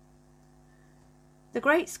 The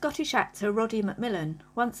great Scottish actor Roddy Macmillan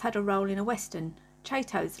once had a role in a western,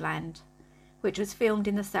 Chato's Land, which was filmed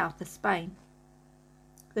in the south of Spain.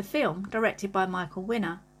 The film, directed by Michael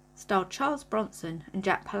Winner, starred Charles Bronson and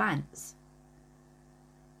Jack Palance.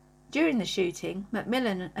 During the shooting,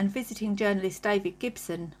 Macmillan and visiting journalist David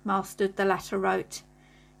Gibson mastered, the latter wrote,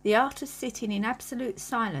 "The art of sitting in absolute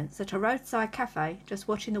silence at a roadside cafe just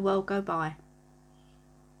watching the world go by.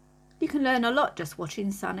 You can learn a lot just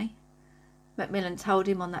watching, Sonny," Macmillan told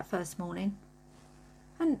him on that first morning.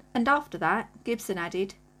 And after that, Gibson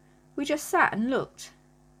added, "We just sat and looked."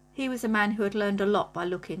 He was a man who had learned a lot by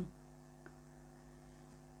looking.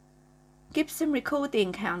 Gibson recalled the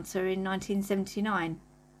encounter in 1979,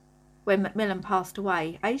 when Macmillan passed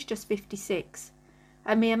away, aged just 56,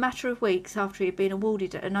 a mere matter of weeks after he had been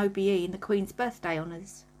awarded an OBE in the Queen's birthday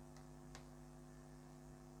honours.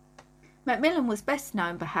 Macmillan was best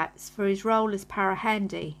known perhaps for his role as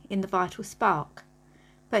Parahandy in The Vital Spark,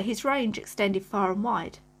 but his range extended far and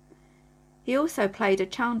wide. He also played a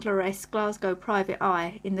Chandler-esque Glasgow private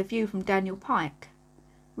eye in The View from Daniel Pike,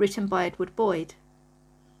 written by Edward Boyd,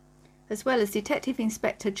 as well as Detective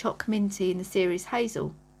Inspector Chock Minty in the series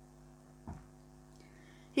Hazel.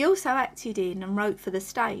 He also acted in and wrote for the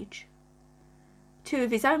stage. 2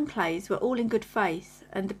 of his own plays were All in Good Faith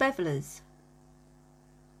and The Bevellers,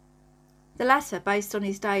 the latter based on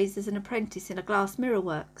his days as an apprentice in a glass mirror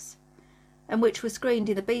works, and which was screened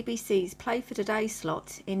in the BBC's Play for Today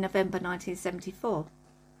slot in November 1974.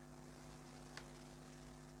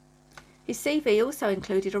 His CV also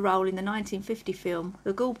included a role in the 1950 film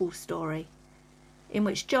The Gorbals Story, in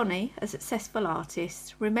which Johnny, a successful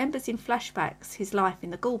artist, remembers in flashbacks his life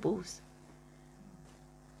in the Gorbals.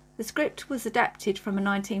 The script was adapted from a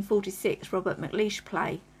 1946 Robert McLeish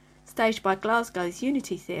play, staged by Glasgow's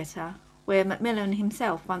Unity Theatre, where Macmillan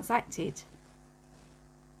himself once acted.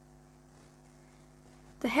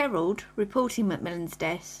 The Herald, reporting Macmillan's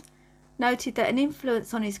death, noted that an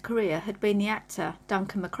influence on his career had been the actor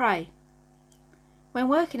Duncan McRae. When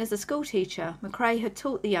working as a schoolteacher, McRae had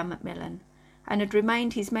taught the young Macmillan and had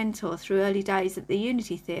remained his mentor through early days at the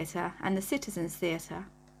Unity Theatre and the Citizens Theatre.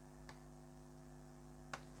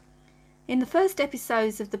 In the first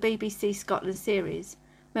episodes of the BBC Scotland series,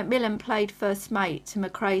 Macmillan played first mate to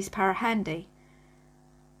Macrae's Parahandy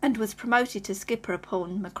and was promoted to skipper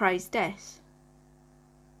upon Macrae's death.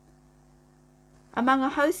 Among a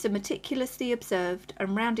host of meticulously observed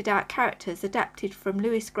and rounded out characters adapted from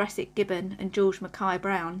Lewis Grassick Gibbon and George Mackay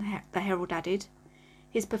Brown, the Herald added,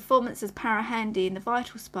 his performance as Parahandy in The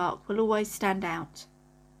Vital Spark will always stand out.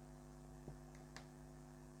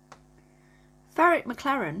 Farrick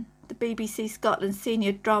McLaren, the BBC Scotland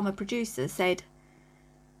senior drama producer, said,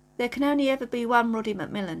 "There can only ever be one Roddy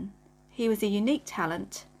Macmillan. He was a unique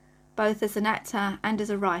talent, both as an actor and as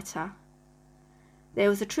a writer. There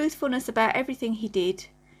was a truthfulness about everything he did,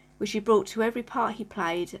 which he brought to every part he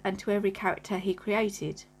played and to every character he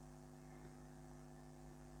created.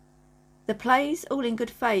 The plays, All in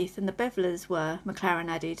Good Faith and The Bevellers were," McLaren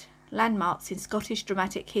added, "landmarks in Scottish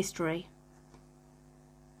dramatic history."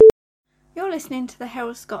 You're listening to the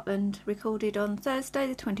Herald Scotland, recorded on Thursday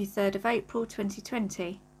the 23rd of April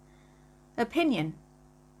 2020. Opinion.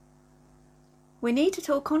 We need to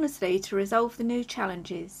talk honestly to resolve the new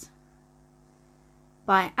challenges.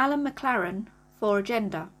 By Alan McLaren for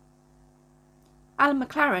Agenda. Alan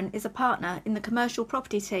McLaren is a partner in the commercial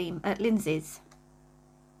property team at Lindsay's.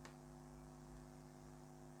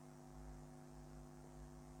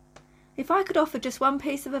 If I could offer just one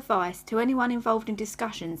piece of advice to anyone involved in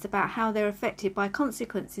discussions about how they're affected by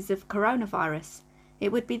consequences of coronavirus,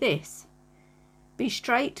 it would be this: be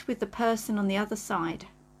straight with the person on the other side.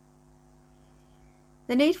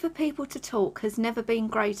 The need for people to talk has never been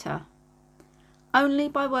greater. Only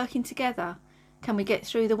by working together can we get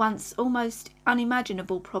through the once almost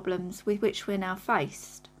unimaginable problems with which we're now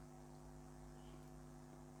faced.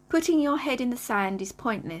 Putting your head in the sand is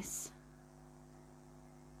pointless.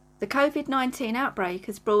 The COVID-19 outbreak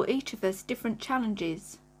has brought each of us different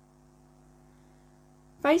challenges.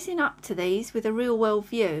 Facing up to these with a real-world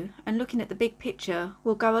view and looking at the big picture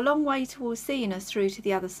will go a long way towards seeing us through to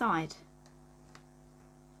the other side.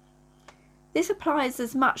 This applies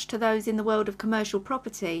as much to those in the world of commercial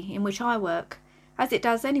property in which I work as it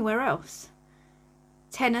does anywhere else.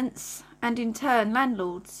 Tenants, and in turn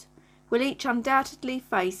landlords, will each undoubtedly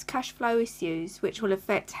face cash flow issues which will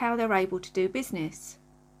affect how they're able to do business.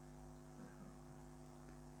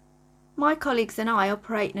 My colleagues and I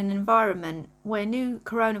operate in an environment where new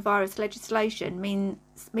coronavirus legislation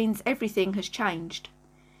means everything has changed,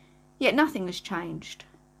 yet nothing has changed.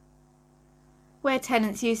 Where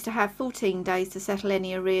tenants used to have 14 days to settle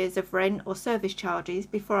any arrears of rent or service charges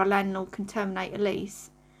before a landlord can terminate a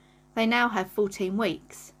lease, they now have 14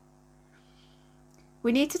 weeks.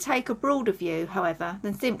 We need to take a broader view, however,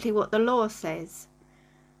 than simply what the law says,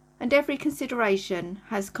 and every consideration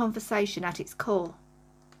has conversation at its core.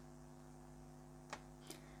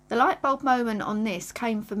 The light bulb moment on this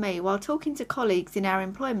came for me while talking to colleagues in our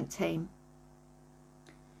employment team.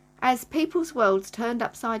 As people's worlds turned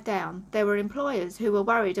upside down, there were employers who were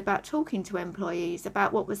worried about talking to employees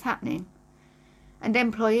about what was happening, and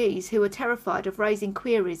employees who were terrified of raising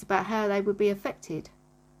queries about how they would be affected.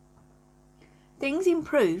 Things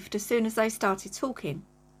improved as soon as they started talking.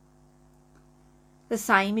 The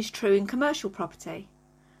same is true in commercial property.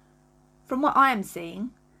 From what I am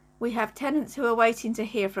seeing, we have tenants who are waiting to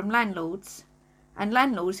hear from landlords, and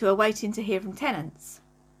landlords who are waiting to hear from tenants.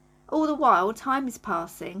 All the while, time is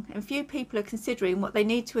passing and few people are considering what they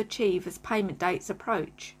need to achieve as payment dates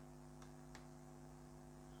approach.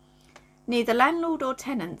 Neither landlord or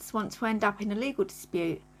tenants want to end up in a legal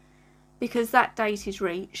dispute because that date is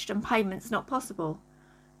reached and payment's not possible.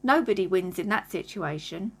 Nobody wins in that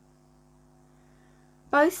situation.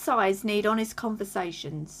 Both sides need honest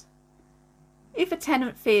conversations. If a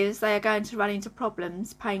tenant fears they are going to run into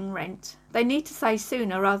problems paying rent, they need to say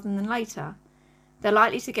sooner rather than later. They're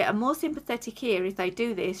likely to get a more sympathetic ear if they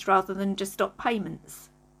do this rather than just stop payments.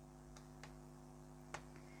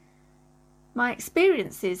 My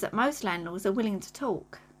experience is that most landlords are willing to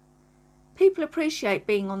talk. People appreciate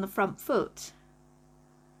being on the front foot.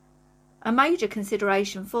 A major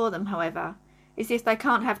consideration for them, however, is if they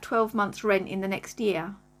can't have 12 months' rent in the next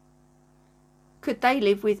year. Could they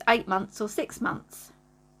live with 8 months or 6 months?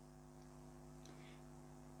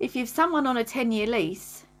 If you've someone on a 10-year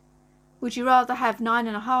lease, would you rather have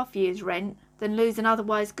 9.5 years' rent than lose an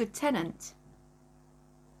otherwise good tenant?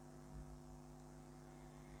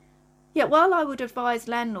 Yet while I would advise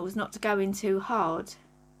landlords not to go in too hard,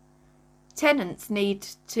 tenants need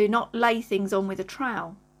to not lay things on with a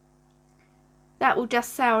trowel. That will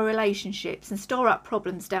just sour relationships and store up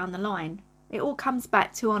problems down the line. It all comes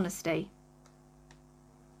back to honesty.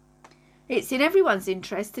 It's in everyone's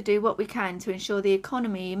interest to do what we can to ensure the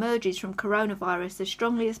economy emerges from coronavirus as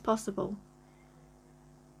strongly as possible.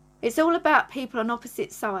 It's all about people on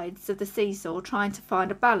opposite sides of the seesaw trying to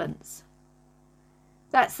find a balance.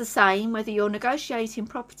 That's the same whether you're negotiating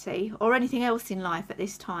property or anything else in life at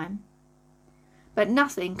this time. But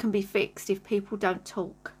nothing can be fixed if people don't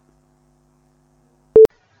talk.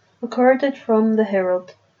 Recorded from the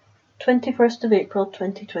Herald, 21st of April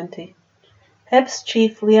 2020. Hibs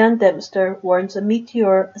chief Leanne Dempster warns a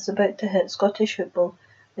meteor is about to hit Scottish football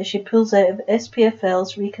as she pulls out of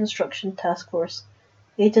SPFL's reconstruction task force.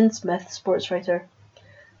 Aidan Smith, sportswriter.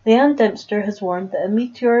 Leanne Dempster has warned that a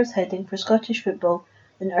meteor is heading for Scottish football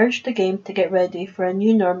and urged the game to get ready for a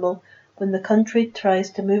new normal when the country tries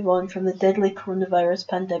to move on from the deadly coronavirus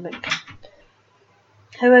pandemic.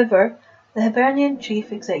 However, the Hibernian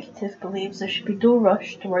chief executive believes there should be no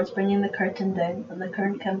rush towards bringing the curtain down on the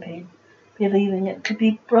current campaign, believing it could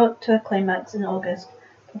be brought to a climax in August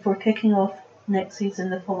before kicking off next season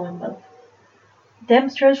the following month.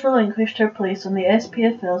 Dempster has relinquished her place on the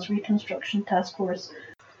SPFL's reconstruction task force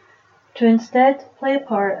to instead play a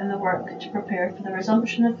part in the work to prepare for the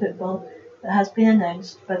resumption of football that has been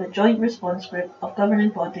announced by the joint response group of governing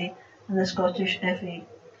body and the Scottish FA.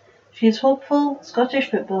 She is hopeful Scottish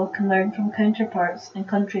football can learn from counterparts in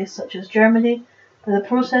countries such as Germany, where the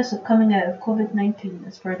process of coming out of COVID-19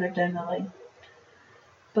 is further down the line.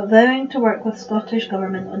 But vowing to work with Scottish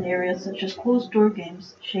Government on areas such as closed-door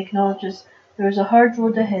games, she acknowledges there is a hard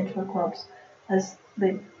road ahead for clubs as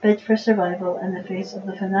they bid for survival in the face of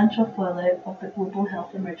the financial fallout of the global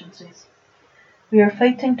health emergencies. We are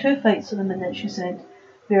fighting two fights at the minute, she said.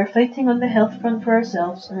 We are fighting on the health front for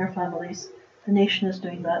ourselves and our families. The nation is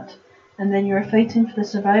doing that. And then you are fighting for the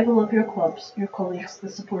survival of your clubs, your colleagues,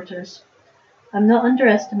 the supporters. I'm not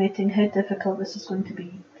underestimating how difficult this is going to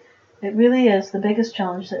be. It really is the biggest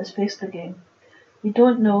challenge that has faced the game. We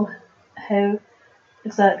don't know how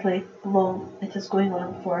exactly long it is going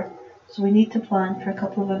on for, so we need to plan for a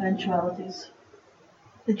couple of eventualities.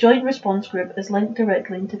 The Joint Response Group is linked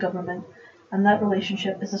directly into government, and that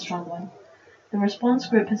relationship is a strong one. The Response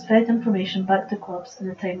Group has fed information back to clubs in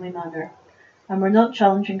a timely manner. And we're not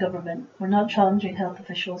challenging government, we're not challenging health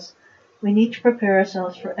officials. We need to prepare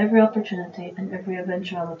ourselves for every opportunity and every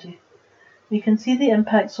eventuality. We can see the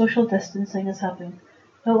impact social distancing is having,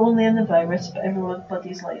 not only on the virus, but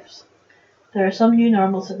everybody's lives. There are some new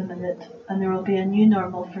normals at the minute, and there will be a new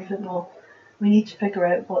normal for football. We need to figure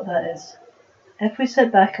out what that is. If we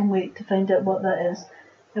sit back and wait to find out what that is,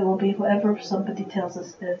 it will be whatever somebody tells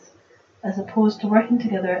us it is, as opposed to working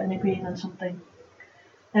together and agreeing on something.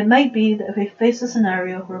 It might be that if we face a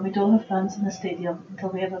scenario where we don't have fans in the stadium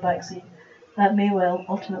until we have a vaccine, that may well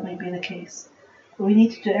ultimately be the case. But we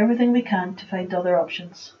need to do everything we can to find other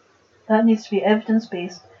options. That needs to be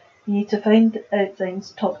evidence-based. We need to find out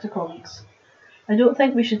things, talk to colleagues. I don't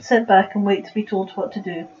think we should sit back and wait to be told what to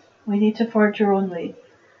do. We need to forge our own way,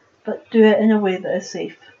 but do it in a way that is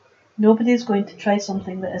safe. Nobody is going to try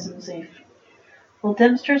something that isn't safe. While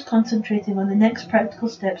Dempster is concentrating on the next practical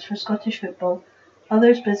steps for Scottish football,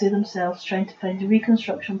 others busy themselves trying to find a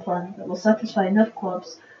reconstruction plan that will satisfy enough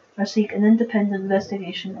clubs or seek an independent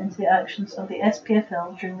investigation into the actions of the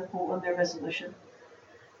SPFL during the vote on their resolution.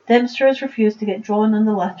 Dempster has refused to get drawn on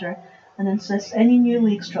the latter and insists any new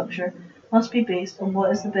league structure must be based on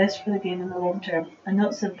what is the best for the game in the long term and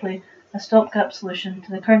not simply a stopgap solution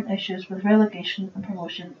to the current issues with relegation and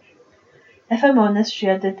promotion. If I'm honest, she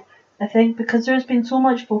added, I think because there has been so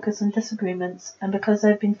much focus on disagreements, and because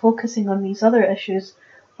I've been focusing on these other issues,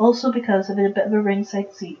 also because I've had a bit of a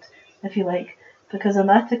ringside seat, if you like, because I'm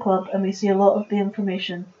at the club and we see a lot of the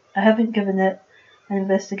information, I haven't given it, an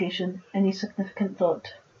investigation, any significant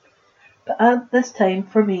thought. But at this time,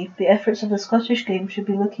 for me, the efforts of the Scottish game should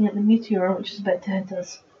be looking at the meteor which is about to hit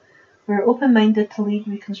us. We are open-minded to league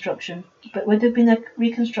reconstruction, but would have been a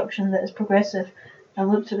reconstruction that is progressive and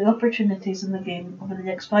looked at the opportunities in the game over the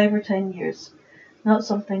next 5 or 10 years, not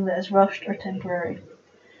something that is rushed or temporary.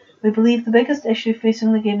 We believe the biggest issue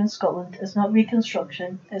facing the game in Scotland is not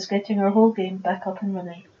reconstruction, it's getting our whole game back up and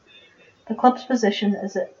running. The club's position,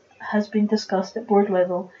 as it has been discussed at board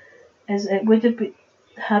level, is it would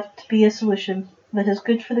have to be a solution that is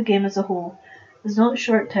good for the game as a whole, is not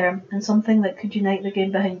short-term and something that could unite the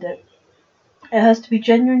game behind it. It has to be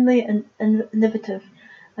genuinely innovative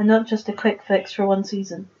and not just a quick fix for one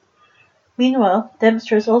season. Meanwhile,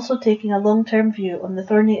 Dempster is also taking a long-term view on the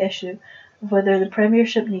thorny issue of whether the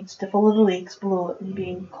Premiership needs to follow the leagues below it in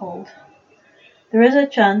being called. There is a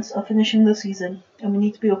chance of finishing the season, and we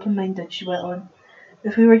need to be open-minded, she went on.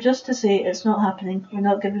 If we were just to say it's not happening, we're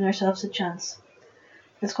not giving ourselves a chance.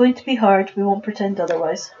 It's going to be hard, we won't pretend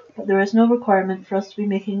otherwise. but there is no requirement for us to be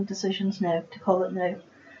making decisions now, to call it now.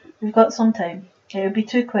 We've got some time. It would be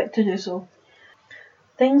too quick to do so.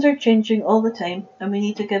 Things are changing all the time, and we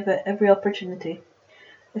need to give it every opportunity.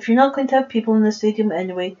 If you're not going to have people in the stadium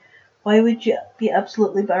anyway, why would you be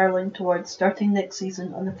absolutely barreling towards starting next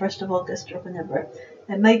season on the 1st of August or whenever?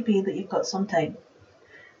 It might be that you've got some time.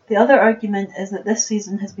 The other argument is that this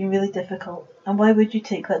season has been really difficult, and why would you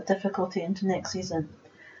take that difficulty into next season?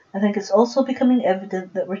 I think it's also becoming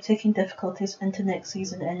evident that we're taking difficulties into next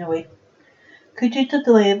season anyway. Could you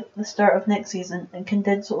delay the start of next season and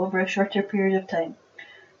condense it over a shorter period of time?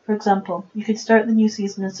 For example, you could start the new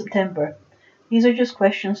season in September. These are just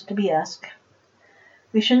questions to be asked.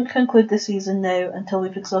 We shouldn't conclude the season now until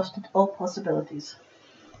we've exhausted all possibilities.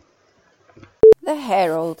 The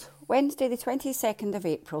Herald, Wednesday the 22nd of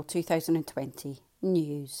April 2020.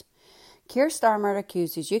 News. Keir Starmer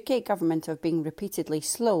accuses UK government of being repeatedly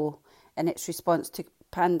slow in its response to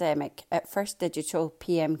pandemic at first digital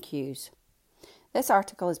PMQs. This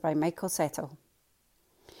article is by Michael Settle.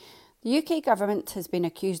 The UK government has been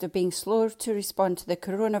accused of being slow to respond to the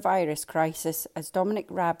coronavirus crisis as Dominic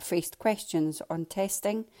Raab faced questions on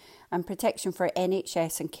testing and protection for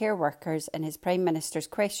NHS and care workers in his Prime Minister's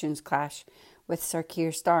questions clash with Sir Keir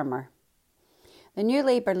Starmer. The new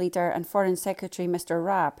Labour leader and Foreign Secretary Mr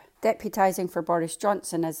Raab, deputising for Boris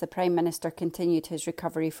Johnson as the Prime Minister continued his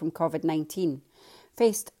recovery from COVID-19,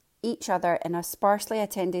 faced each other in a sparsely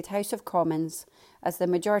attended House of Commons as the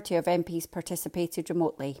majority of MPs participated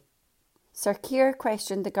remotely. Sir Keir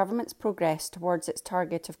questioned the government's progress towards its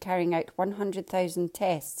target of carrying out 100,000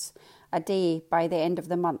 tests a day by the end of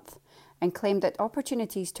the month and claimed that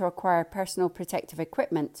opportunities to acquire personal protective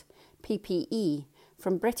equipment, PPE,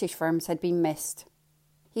 from British firms had been missed.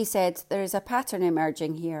 He said, "There is a pattern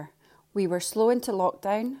emerging here. We were slow into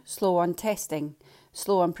lockdown, slow on testing,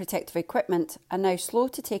 slow on protective equipment, and now slow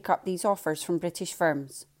to take up these offers from British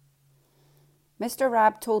firms." Mr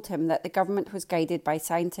Raab told him that the government was guided by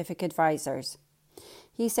scientific advisers.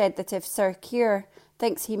 He said that if Sir Keir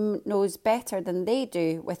thinks he knows better than they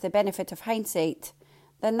do with the benefit of hindsight,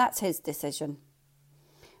 then that's his decision.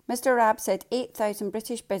 Mr Raab said 8,000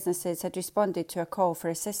 British businesses had responded to a call for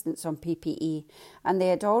assistance on PPE and they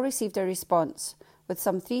had all received a response, with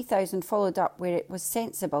some 3,000 followed up where it was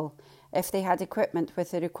sensible if they had equipment with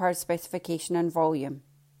the required specification and volume.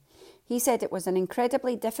 He said it was an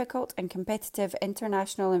incredibly difficult and competitive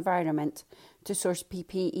international environment to source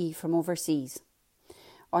PPE from overseas.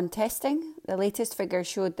 On testing, the latest figures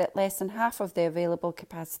showed that less than half of the available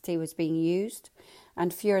capacity was being used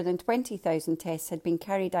and fewer than 20,000 tests had been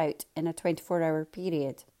carried out in a 24-hour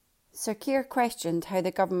period. Sir Keir questioned how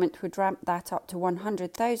the government would ramp that up to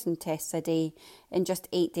 100,000 tests a day in just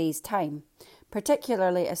 8 days' time,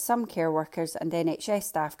 particularly as some care workers and NHS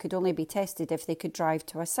staff could only be tested if they could drive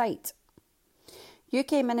to a site.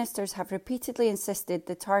 UK ministers have repeatedly insisted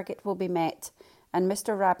the target will be met, and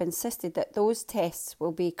Mr Raab insisted that those tests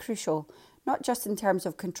will be crucial, not just in terms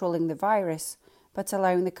of controlling the virus, but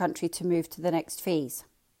allowing the country to move to the next phase.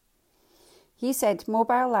 He said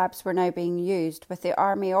mobile labs were now being used, with the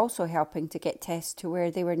Army also helping to get tests to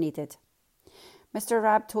where they were needed. Mr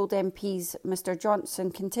Raab told MPs Mr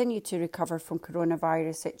Johnson continued to recover from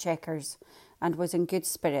coronavirus at Chequers and was in good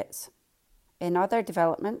spirits. In other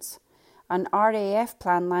developments, an RAF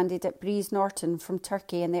plan landed at Breeze Norton from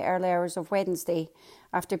Turkey in the early hours of Wednesday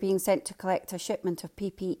after being sent to collect a shipment of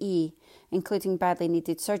PPE, including badly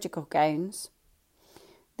needed surgical gowns.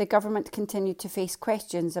 The government continued to face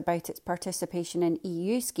questions about its participation in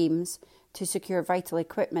EU schemes to secure vital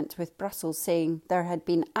equipment, with Brussels saying there had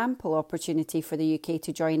been ample opportunity for the UK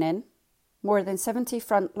to join in. More than 70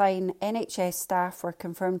 frontline NHS staff were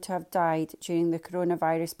confirmed to have died during the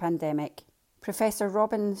coronavirus pandemic. Professor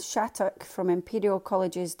Robin Shattuck from Imperial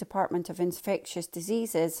College's Department of Infectious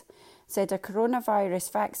Diseases said a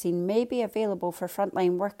coronavirus vaccine may be available for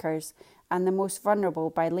frontline workers and the most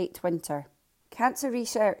vulnerable by late winter. Cancer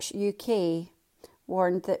Research UK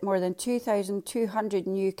warned that more than 2,200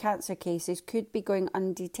 new cancer cases could be going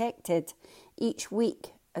undetected each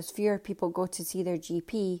week as fewer people go to see their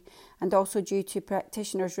GP, and also due to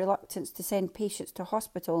practitioners' reluctance to send patients to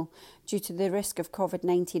hospital due to the risk of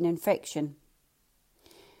COVID-19 infection.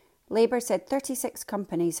 Labour said 36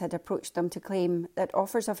 companies had approached them to claim that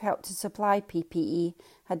offers of help to supply PPE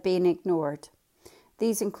had been ignored.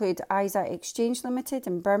 These include ISA Exchange Limited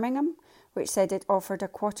in Birmingham, which said it offered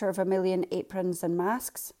 250,000 aprons and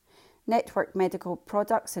masks, Network Medical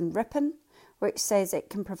Products in Ripon, which says it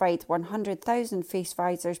can provide 100,000 face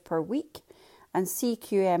visors per week, and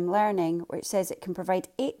CQM Learning, which says it can provide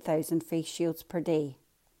 8,000 face shields per day.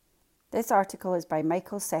 This article is by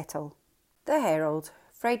Michael Settle. The Herald,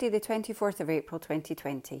 Friday the 24th of April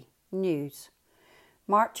 2020. News.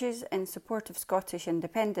 Marches in support of Scottish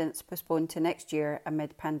independence postponed to next year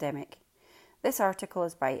amid pandemic. This article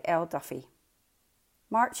is by L. Duffy.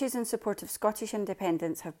 Marches in support of Scottish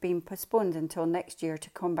independence have been postponed until next year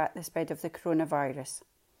to combat the spread of the coronavirus.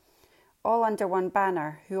 All under one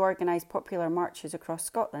banner, who organise popular marches across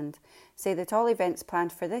Scotland, say that all events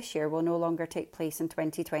planned for this year will no longer take place in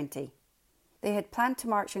 2020. They had planned to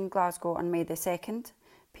march in Glasgow on May the 2nd,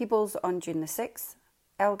 Peebles on June the 6th,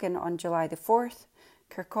 Elgin on July the 4th,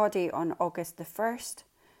 Kirkcaldy on August the 1st,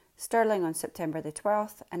 Stirling on September the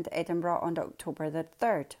 12th and Edinburgh on October the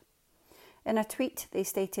 3rd. In a tweet, they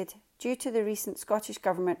stated, "Due to the recent Scottish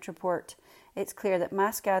Government report, it's clear that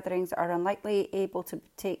mass gatherings are unlikely able to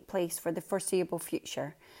take place for the foreseeable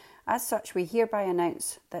future. As such, we hereby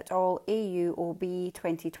announce that all AUOB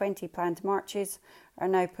 2020 planned marches are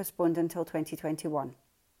now postponed until 2021.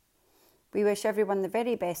 We wish everyone the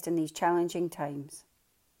very best in these challenging times."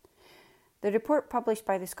 The report published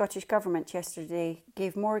by the Scottish Government yesterday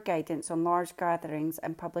gave more guidance on large gatherings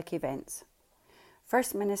and public events.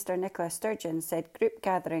 First Minister Nicola Sturgeon said group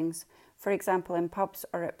gatherings, for example in pubs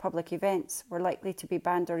or at public events, were likely to be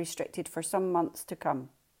banned or restricted for some months to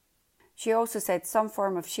come. She also said some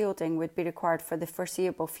form of shielding would be required for the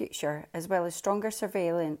foreseeable future, as well as stronger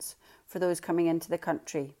surveillance for those coming into the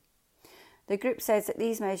country. The group says that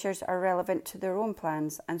these measures are relevant to their own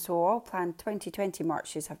plans, and so all planned 2020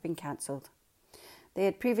 marches have been cancelled. They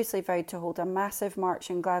had previously vowed to hold a massive march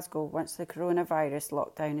in Glasgow once the coronavirus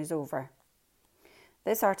lockdown is over.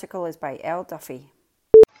 This article is by L. Duffy.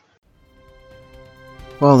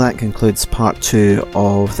 Well, that concludes part 2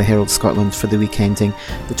 of the Herald Scotland for the week ending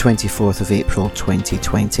the 24th of April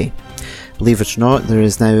 2020. Believe it or not, there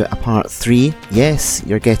is now a part 3. Yes,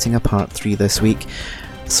 you're getting a part 3 this week.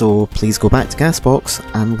 So please go back to Gasbox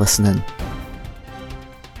and listen in.